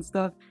Channel and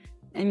stuff,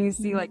 and you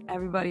see like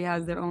everybody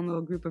has their own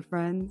little group of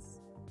friends.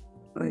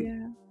 Like,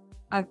 yeah.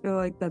 I feel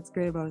like that's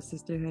great about a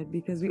sisterhood,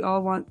 because you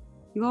all want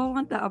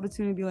the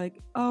opportunity to be like,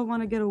 oh, I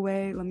want to get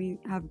away, let me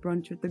have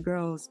brunch with the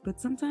girls.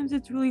 But sometimes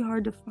it's really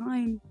hard to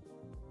find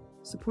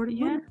supportive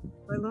women.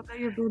 I love that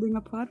you're building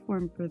a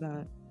platform for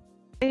that.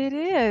 It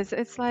is.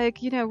 It's like,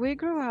 we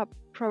grew up,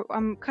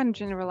 I'm kind of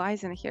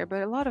generalizing here,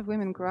 but a lot of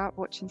women grew up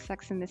watching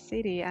Sex in the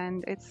City,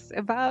 and it's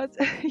about,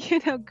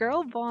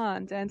 girl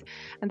bond. And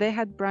they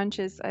had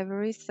brunches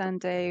every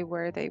Sunday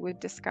where they would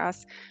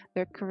discuss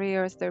their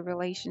careers, their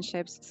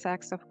relationships,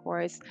 sex, of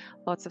course,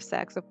 lots of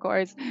sex, of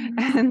course,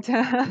 and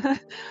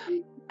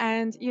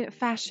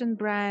fashion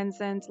brands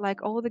and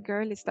like all the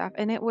girly stuff.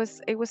 And it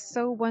was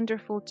so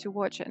wonderful to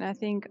watch. And I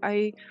think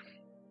now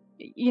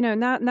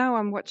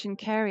I'm watching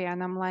Carrie,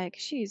 and I'm like,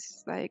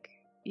 she's like,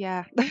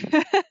 yeah.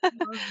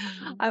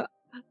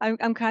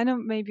 I'm kind of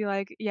maybe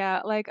like,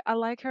 yeah, like I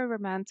like her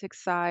romantic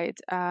side,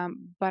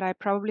 but I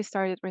probably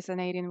started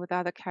resonating with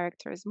other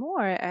characters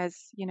more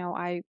as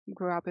I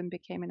grew up and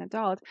became an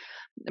adult.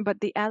 But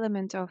the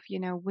element of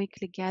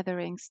weekly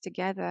gatherings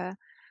together,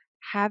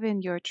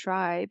 having your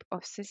tribe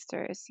of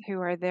sisters who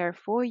are there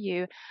for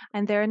you,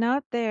 and they're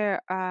not there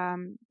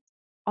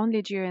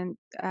only during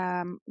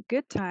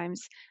good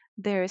times.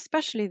 They're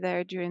especially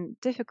there during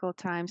difficult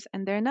times,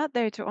 and they're not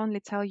there to only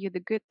tell you the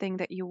good thing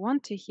that you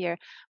want to hear,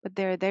 but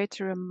they're there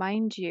to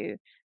remind you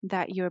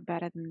that you're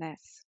better than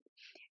this.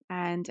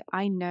 And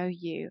I know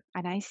you,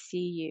 and I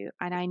see you,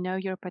 and I know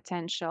your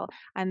potential.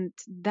 And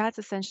that's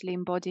essentially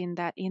embodying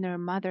that inner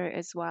mother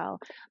as well.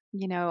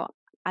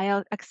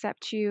 I'll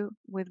accept you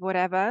with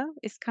whatever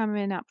is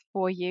coming up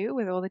for you,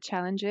 with all the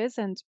challenges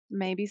and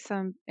maybe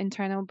some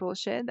internal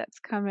bullshit that's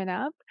coming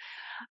up.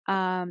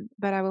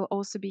 But I will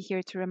also be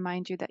here to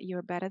remind you that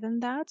you're better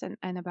than that,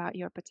 and about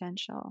your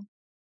potential.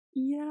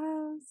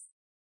 Yes,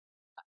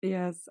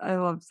 I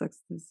love Sex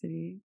and the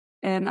City,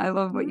 and I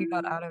love what you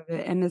got out of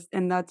it,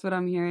 and that's what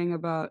I'm hearing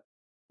about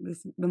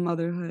the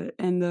motherhood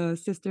and the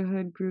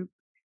sisterhood group,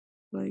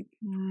 like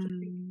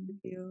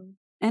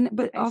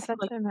but it's also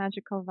such a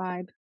magical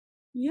vibe.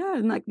 Yeah,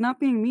 and like not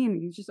being mean,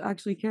 you just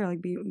actually care,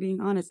 like being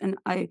honest, and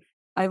I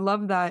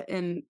love that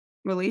in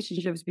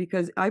relationships,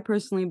 because I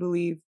personally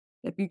believe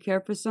if you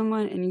care for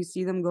someone and you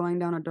see them going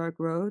down a dark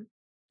road,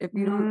 if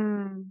you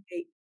don't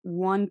say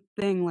one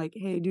thing like,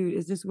 "Hey, dude,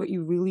 is this what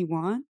you really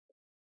want?"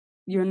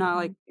 You're not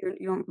like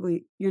you're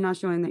not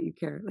showing that you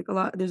care. Like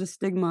there's a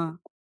stigma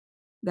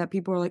that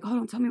people are like, "Oh,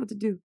 don't tell me what to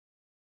do."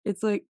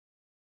 It's like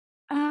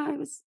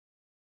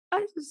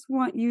I just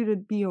want you to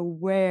be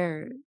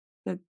aware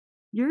that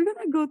you're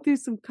gonna go through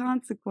some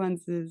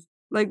consequences.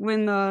 Like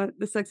when the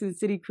Sex and the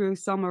City crew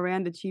saw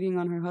Miranda cheating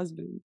on her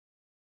husband.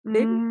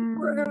 They didn't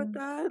support her with Mm.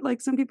 that.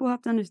 Like some people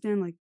have to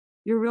understand, like,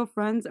 your real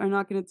friends are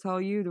not gonna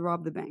tell you to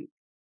rob the bank,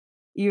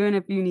 even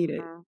if you need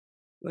it. Mm.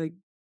 Like,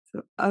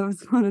 so I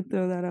just want to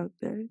throw that out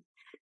there.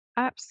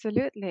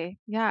 Absolutely.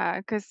 Yeah,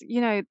 because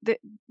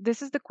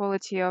this is the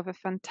quality of a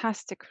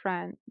fantastic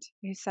friend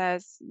who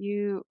says,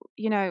 you're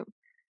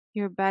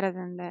better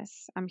than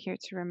this. I'm here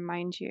to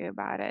remind you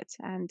about it.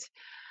 And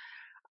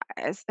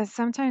as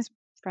sometimes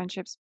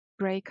friendships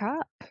break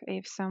up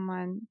if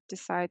someone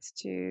decides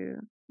to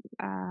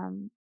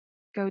um,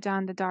 go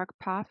down the dark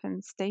path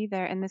and stay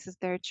there, and this is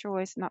their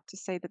choice. Not to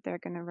say that they're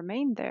going to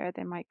remain there,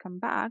 they might come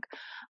back,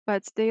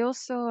 but they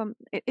also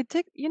it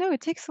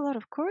takes a lot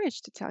of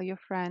courage to tell your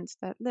friends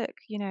that, look,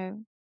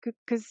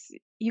 because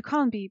you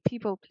can't be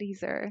people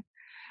pleaser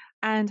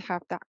and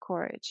have that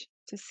courage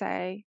to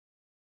say,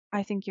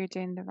 I think you're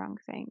doing the wrong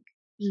thing.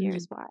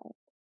 Here's why.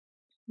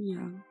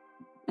 Yeah.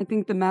 I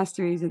think the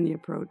mastery is in the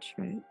approach,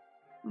 right?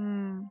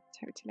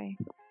 Totally.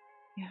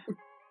 Yeah.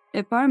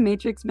 If our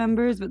Matrix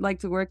members would like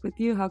to work with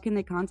you, how can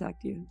they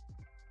contact you?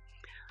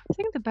 I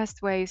think the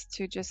best way is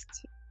to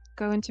just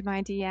go into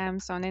my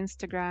DMs on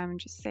Instagram,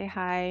 just say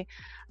hi.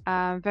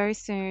 Very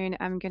soon,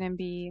 I'm going to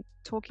be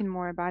talking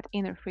more about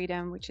inner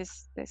freedom, which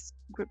is this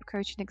group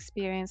coaching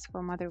experience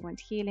for motherhood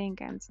healing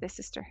and the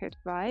sisterhood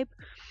vibe.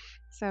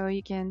 So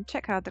you can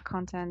check out the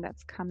content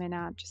that's coming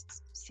out.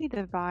 Just see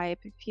the vibe.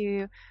 If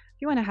you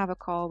want to have a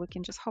call, we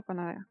can just hop on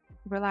a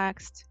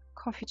relaxed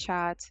coffee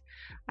chat,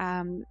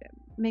 um,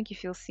 make you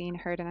feel seen,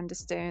 heard, and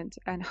understood,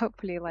 and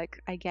hopefully, like,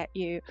 I get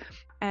you.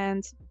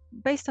 And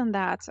based on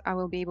that, I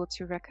will be able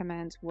to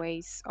recommend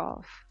ways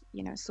of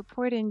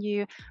supporting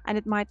you, and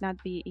it might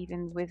not be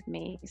even with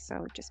me,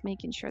 so just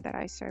making sure that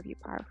I serve you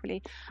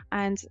powerfully.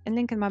 And in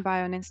link in my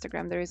bio on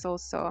Instagram, there is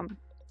also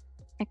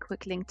a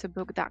quick link to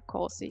book that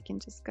call, so you can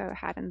just go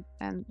ahead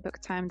and book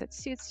time that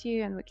suits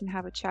you, and we can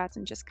have a chat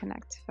and just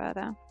connect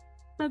further.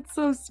 That's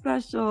so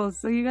special.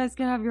 So you guys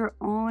can have your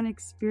own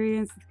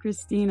experience with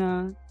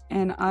Kristina,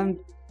 and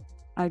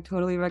I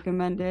totally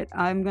recommend it.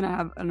 I'm gonna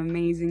have an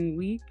amazing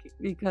week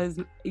because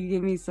you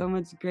give me so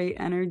much great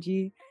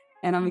energy,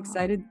 and I'm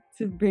excited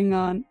to bring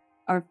on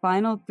our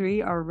final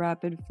three, our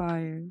rapid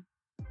fire.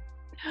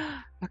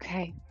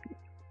 Okay.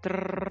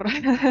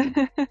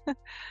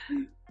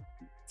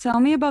 Tell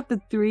me about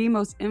the three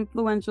most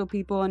influential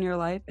people in your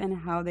life and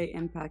how they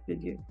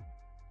impacted you.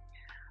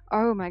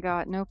 Oh my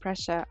God, no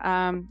pressure.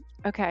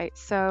 Okay,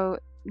 so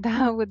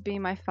that would be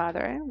my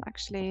father.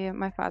 Actually,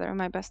 my father,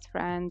 my best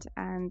friend,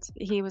 and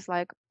he was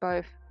like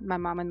both my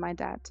mom and my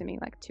dad to me,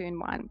 like two in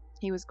one.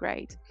 He was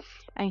great,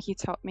 and he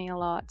taught me a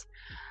lot.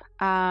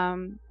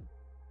 Um,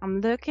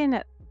 I'm looking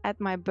at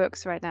my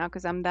books right now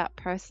because I'm that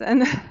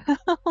person.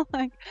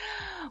 Like,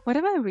 what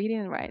am I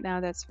reading right now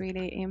that's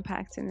really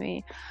impacting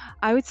me?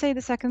 I would say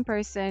the second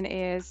person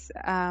is,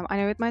 I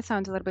know it might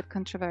sound a little bit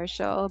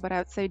controversial, but I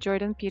would say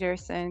Jordan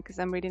Peterson, because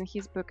I'm reading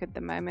his book at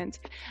the moment.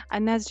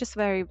 And that's just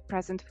very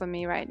present for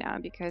me right now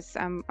because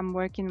I'm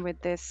working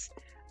with this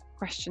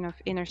question of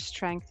inner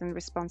strength and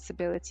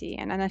responsibility.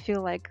 And I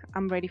feel like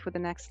I'm ready for the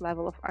next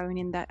level of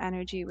owning that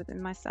energy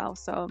within myself.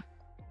 So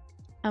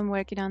I'm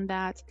working on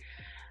that.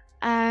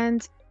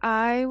 And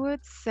I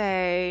would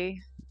say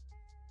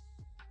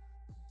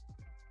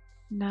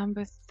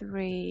number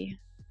three.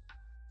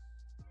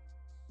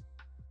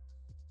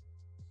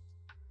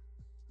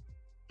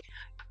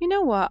 You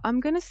know what? I'm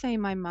gonna say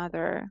my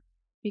mother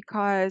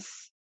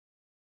because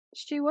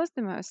she was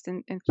the most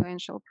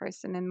influential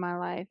person in my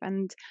life,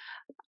 and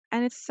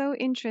it's so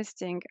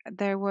interesting.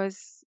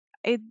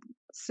 It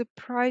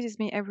surprises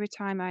me every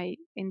time I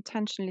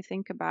intentionally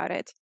think about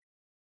it.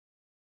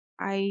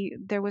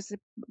 There was a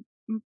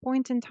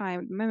moment in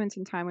time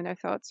when I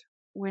thought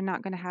we're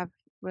not gonna have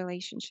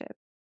relationship.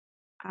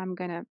 I'm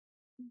gonna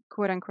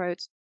quote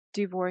unquote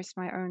divorce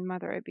my own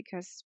mother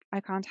because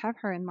I can't have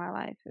her in my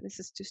life. This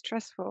is too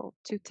stressful,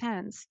 too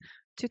tense,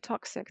 too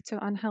toxic, too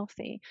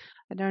unhealthy.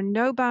 And there are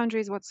no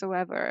boundaries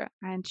whatsoever.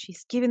 And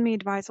she's giving me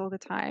advice all the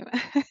time,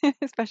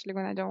 especially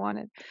when I don't want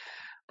it.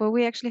 But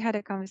we actually had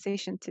a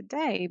conversation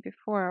today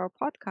before our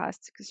podcast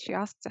because she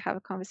asked to have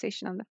a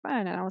conversation on the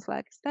phone. And I was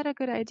like, is that a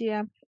good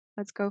idea?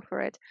 Let's go for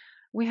it.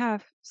 We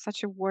have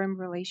such a warm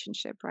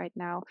relationship right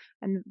now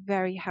and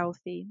very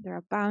healthy. There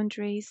are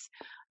boundaries,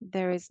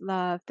 there is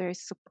love, there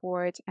is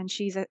support. And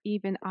she's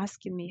even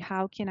asking me,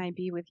 how can I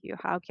be with you?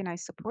 How can I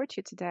support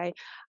you today?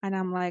 And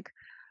I'm like,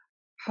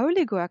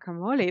 holy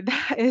guacamole,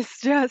 that is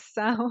just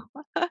so.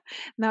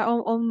 Now,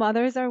 all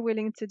mothers are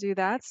willing to do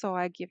that. So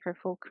I give her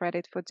full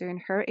credit for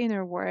doing her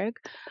inner work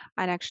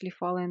and actually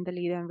following the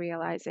lead and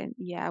realizing,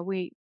 yeah,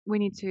 we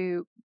need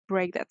to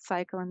break that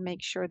cycle and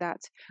make sure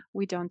that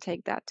we don't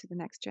take that to the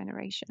next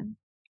generation.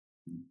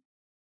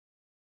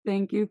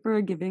 Thank you for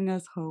giving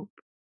us hope.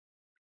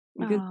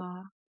 Because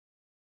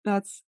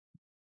that's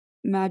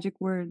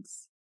magic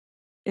words.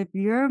 If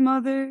you're a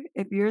mother,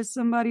 if you're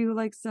somebody who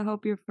likes to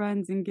help your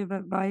friends and give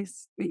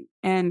advice,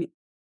 and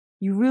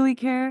you really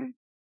care,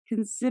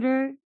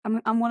 consider,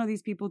 I'm one of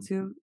these people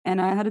too,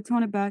 and I had to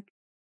tone it back.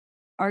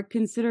 Our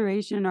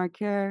consideration, our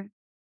care,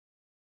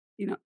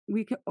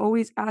 we could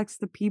always ask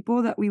the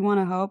people that we want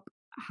to help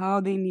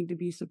how they need to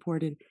be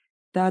supported.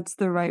 That's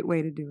the right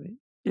way to do it.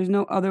 There's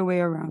no other way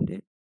around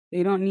it.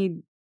 They don't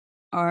need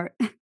our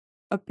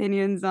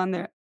opinions on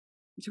their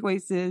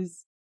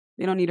choices.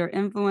 They don't need our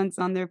influence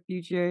on their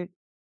future.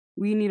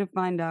 We need to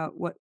find out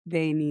what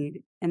they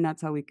need. And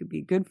that's how we could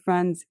be good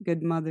friends,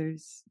 good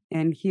mothers,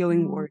 and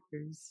healing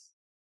warriors.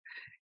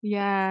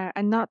 Yeah,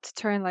 and not to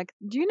turn like,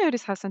 do you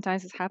notice how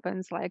sometimes this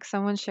happens? Like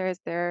someone shares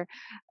their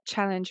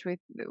challenge with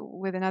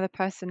another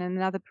person, and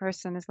another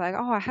person is like,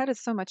 "Oh, I had it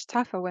so much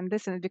tougher when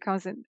this," and it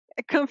becomes a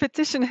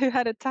competition who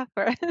had it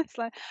tougher. It's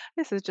like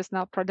this is just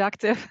not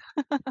productive.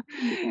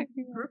 It's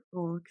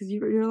hurtful because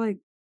you're like,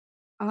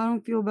 I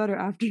don't feel better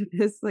after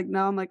this. Like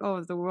now I'm like, oh,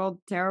 is the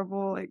world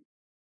terrible? Like,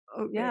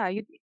 okay. Yeah,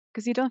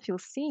 because you don't feel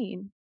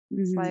seen.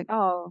 It's like,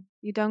 oh,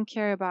 you don't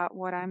care about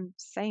what I'm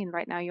saying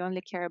right now. You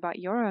only care about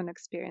your own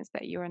experience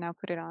that you are now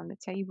putting on the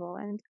table,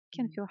 and it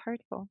can feel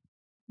hurtful.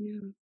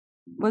 Yeah.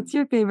 What's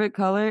your favorite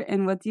color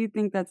and what do you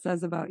think that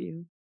says about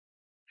you?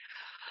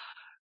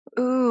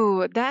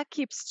 Ooh, that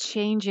keeps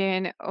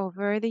changing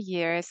over the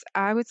years.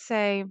 I would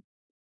say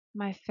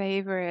my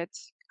favorite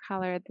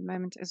color at the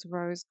moment is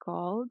rose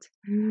gold.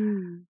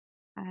 Mm.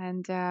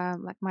 And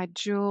like my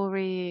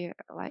jewelry,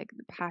 like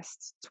the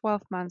past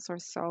 12 months or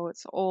so,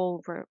 it's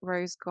all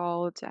rose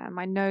gold.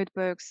 My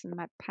notebooks and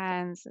my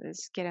pens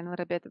is getting a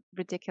little bit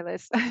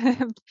ridiculous,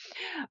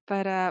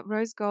 but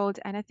rose gold.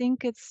 And I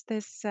think it's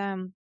this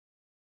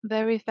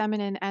very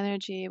feminine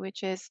energy,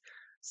 which is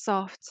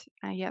soft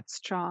and yet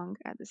strong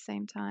at the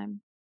same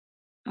time.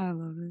 I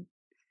love it.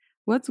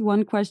 What's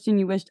one question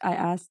you wished I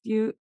asked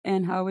you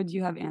and how would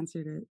you have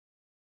answered it?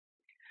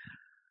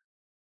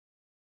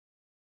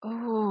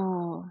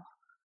 Oh,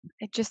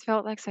 it just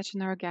felt like such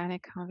an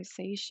organic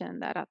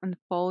conversation that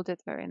unfolded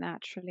very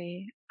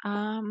naturally.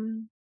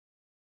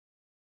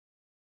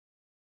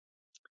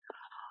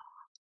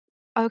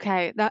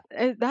 Okay,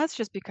 that's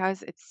just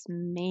because it's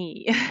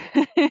me.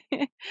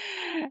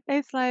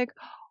 It's like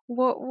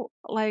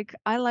like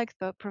I like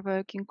the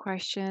provoking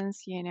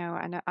questions,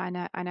 and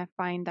I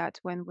find that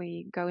when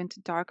we go into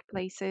dark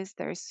places,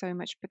 there's so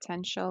much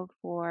potential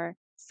for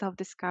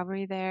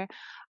self-discovery there.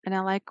 And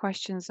I like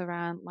questions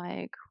around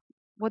like,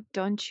 what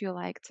don't you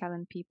like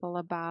telling people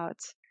about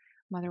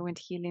motherhood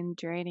healing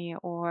journey,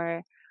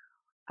 or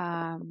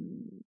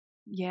um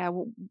yeah,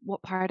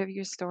 what part of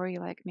your story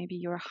like maybe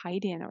you're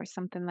hiding or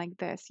something like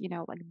this,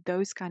 like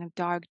those kind of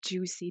dark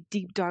juicy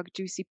deep dark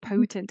juicy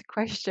potent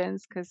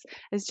questions, because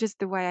it's just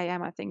the way I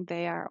am. I think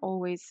they are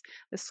always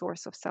the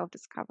source of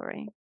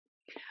self-discovery.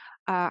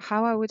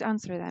 How I would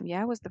answer them,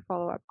 yeah, was the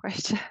follow-up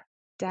question.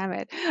 Damn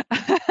it.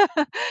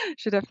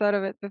 Should have thought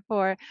of it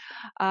before.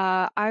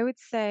 I would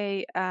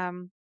say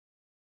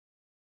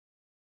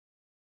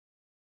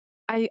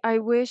I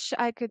wish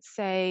I could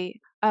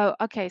say, oh,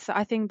 okay, so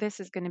I think this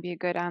is going to be a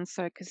good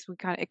answer because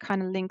it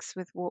kind of links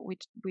with what we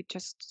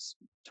just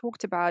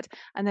talked about,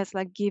 and that's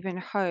like giving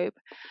hope.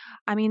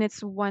 I mean,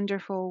 it's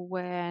wonderful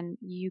when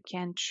you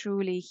can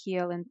truly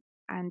heal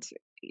and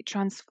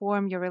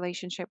transform your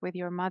relationship with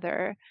your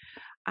mother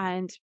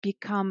and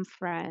become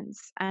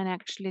friends and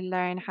actually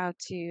learn how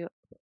to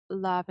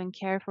love and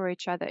care for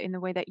each other in the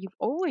way that you've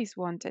always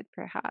wanted,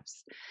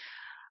 perhaps.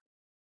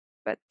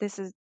 But this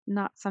is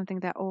not something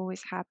that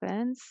always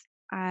happens.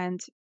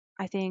 And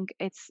I think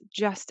it's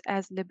just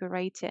as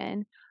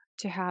liberating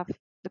to have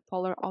the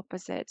polar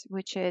opposite,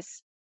 which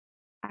is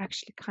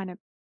actually kind of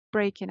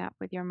breaking up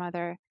with your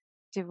mother,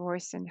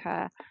 divorcing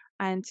her,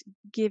 and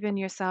giving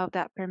yourself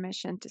that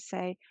permission to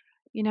say,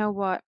 you know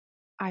what,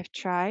 I've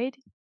tried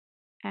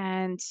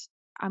and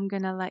I'm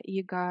going to let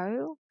you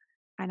go.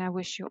 And I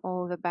wish you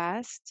all the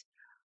best.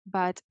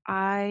 But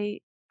I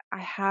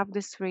have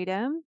this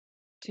freedom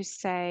to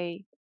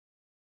say,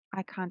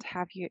 I can't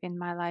have you in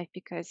my life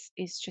because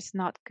it's just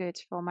not good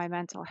for my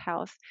mental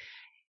health.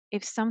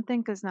 If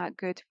something is not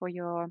good for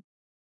your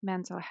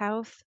mental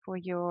health, for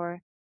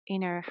your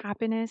inner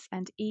happiness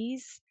and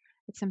ease,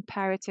 it's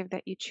imperative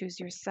that you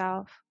choose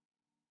yourself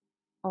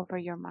over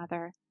your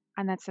mother.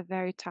 And that's a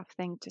very tough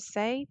thing to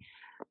say,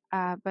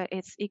 but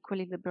it's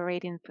equally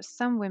liberating for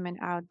some women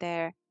out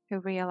there who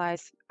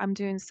realize I'm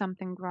doing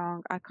something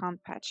wrong. I can't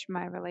patch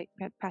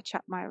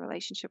up my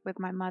relationship with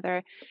my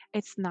mother.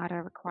 It's not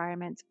a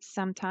requirement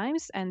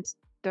sometimes, and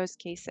those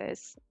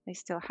cases they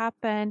still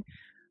happen.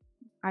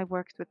 I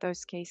worked with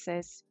those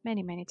cases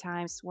many, many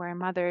times where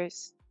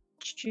mothers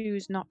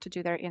choose not to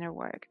do their inner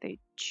work. They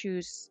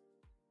choose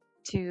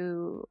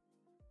to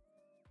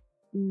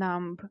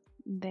numb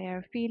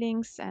their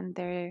feelings and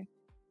their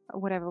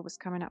whatever was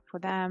coming up for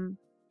them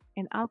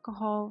in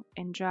alcohol,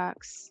 in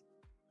drugs,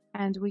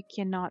 and we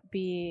cannot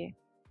be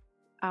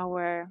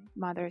our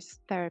mother's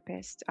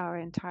therapist our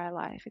entire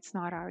life. It's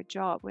not our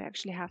job. We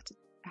actually have to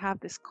have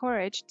this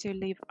courage to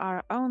live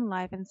our own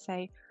life and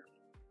say,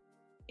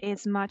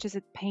 as much as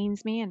it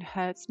pains me and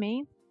hurts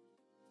me,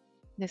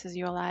 this is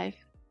your life.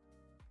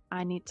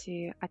 I need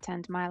to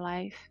attend my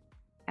life.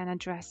 and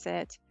address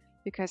it,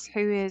 because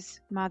who is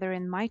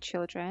mothering my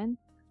children,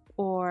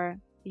 or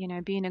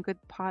being a good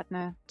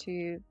partner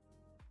to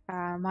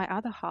my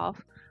other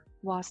half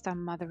whilst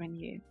I'm mothering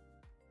you?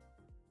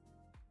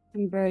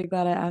 I'm very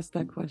glad I asked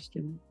that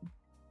question. I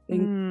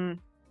think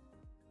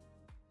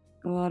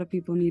a lot of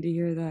people need to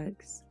hear that,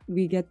 'cause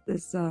we get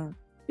this.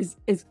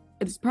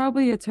 It's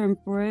probably a term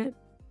for it,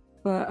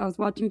 but I was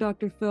watching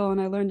Dr. Phil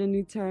and I learned a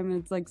new term.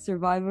 And it's like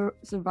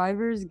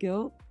survivor's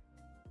guilt.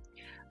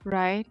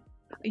 Right?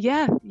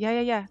 Yeah.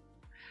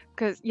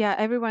 Because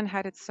everyone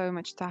had it so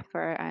much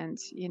tougher, and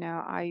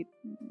I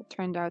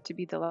turned out to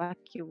be the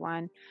lucky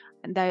one,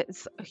 and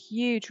that's a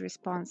huge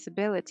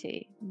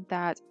responsibility.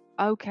 That,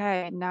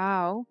 okay,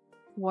 now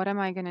what am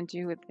I gonna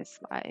do with this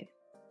life?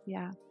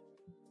 Yeah.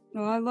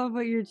 Oh, I love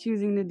what you're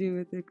choosing to do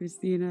with it,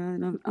 Kristina,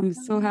 and I'm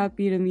so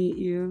happy to meet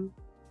you.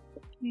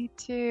 Me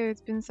too.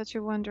 It's been such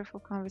a wonderful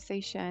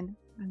conversation,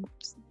 and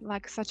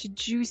like such a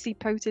juicy,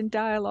 potent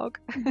dialogue.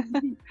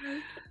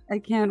 I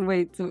can't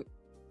wait for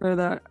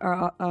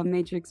our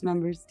Matrix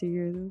members to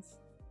hear this.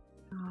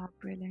 Oh,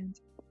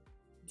 brilliant.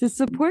 To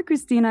support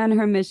Kristina in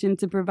her mission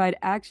to provide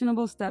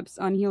actionable steps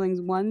on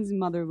healing one's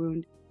mother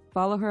wound,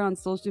 follow her on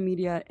social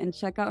media and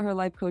check out her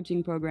life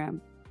coaching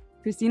program.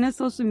 Kristina's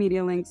social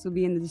media links will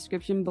be in the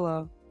description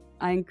below.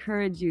 I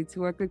encourage you to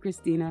work with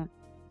Kristina.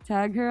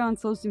 Tag her on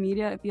social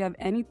media if you have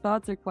any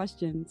thoughts or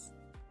questions.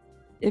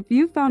 If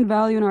you found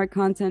value in our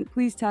content,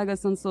 please tag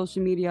us on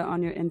social media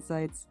on your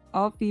insights.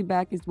 All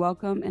feedback is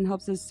welcome and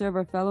helps us serve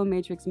our fellow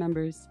Matrix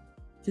members.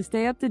 To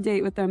stay up to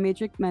date with our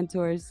Matrix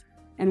mentors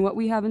and what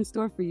we have in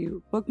store for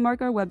you,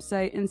 bookmark our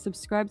website and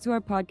subscribe to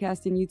our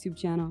podcast and YouTube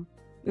channel.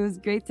 It was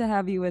great to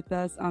have you with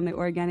us on the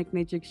Organic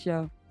Matrix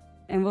Show,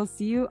 and we'll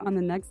see you on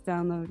the next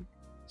download.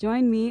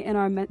 Join me and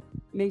our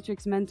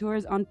Matrix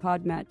mentors on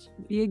Podmatch.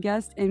 Be a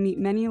guest and meet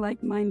many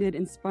like-minded,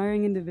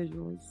 inspiring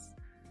individuals.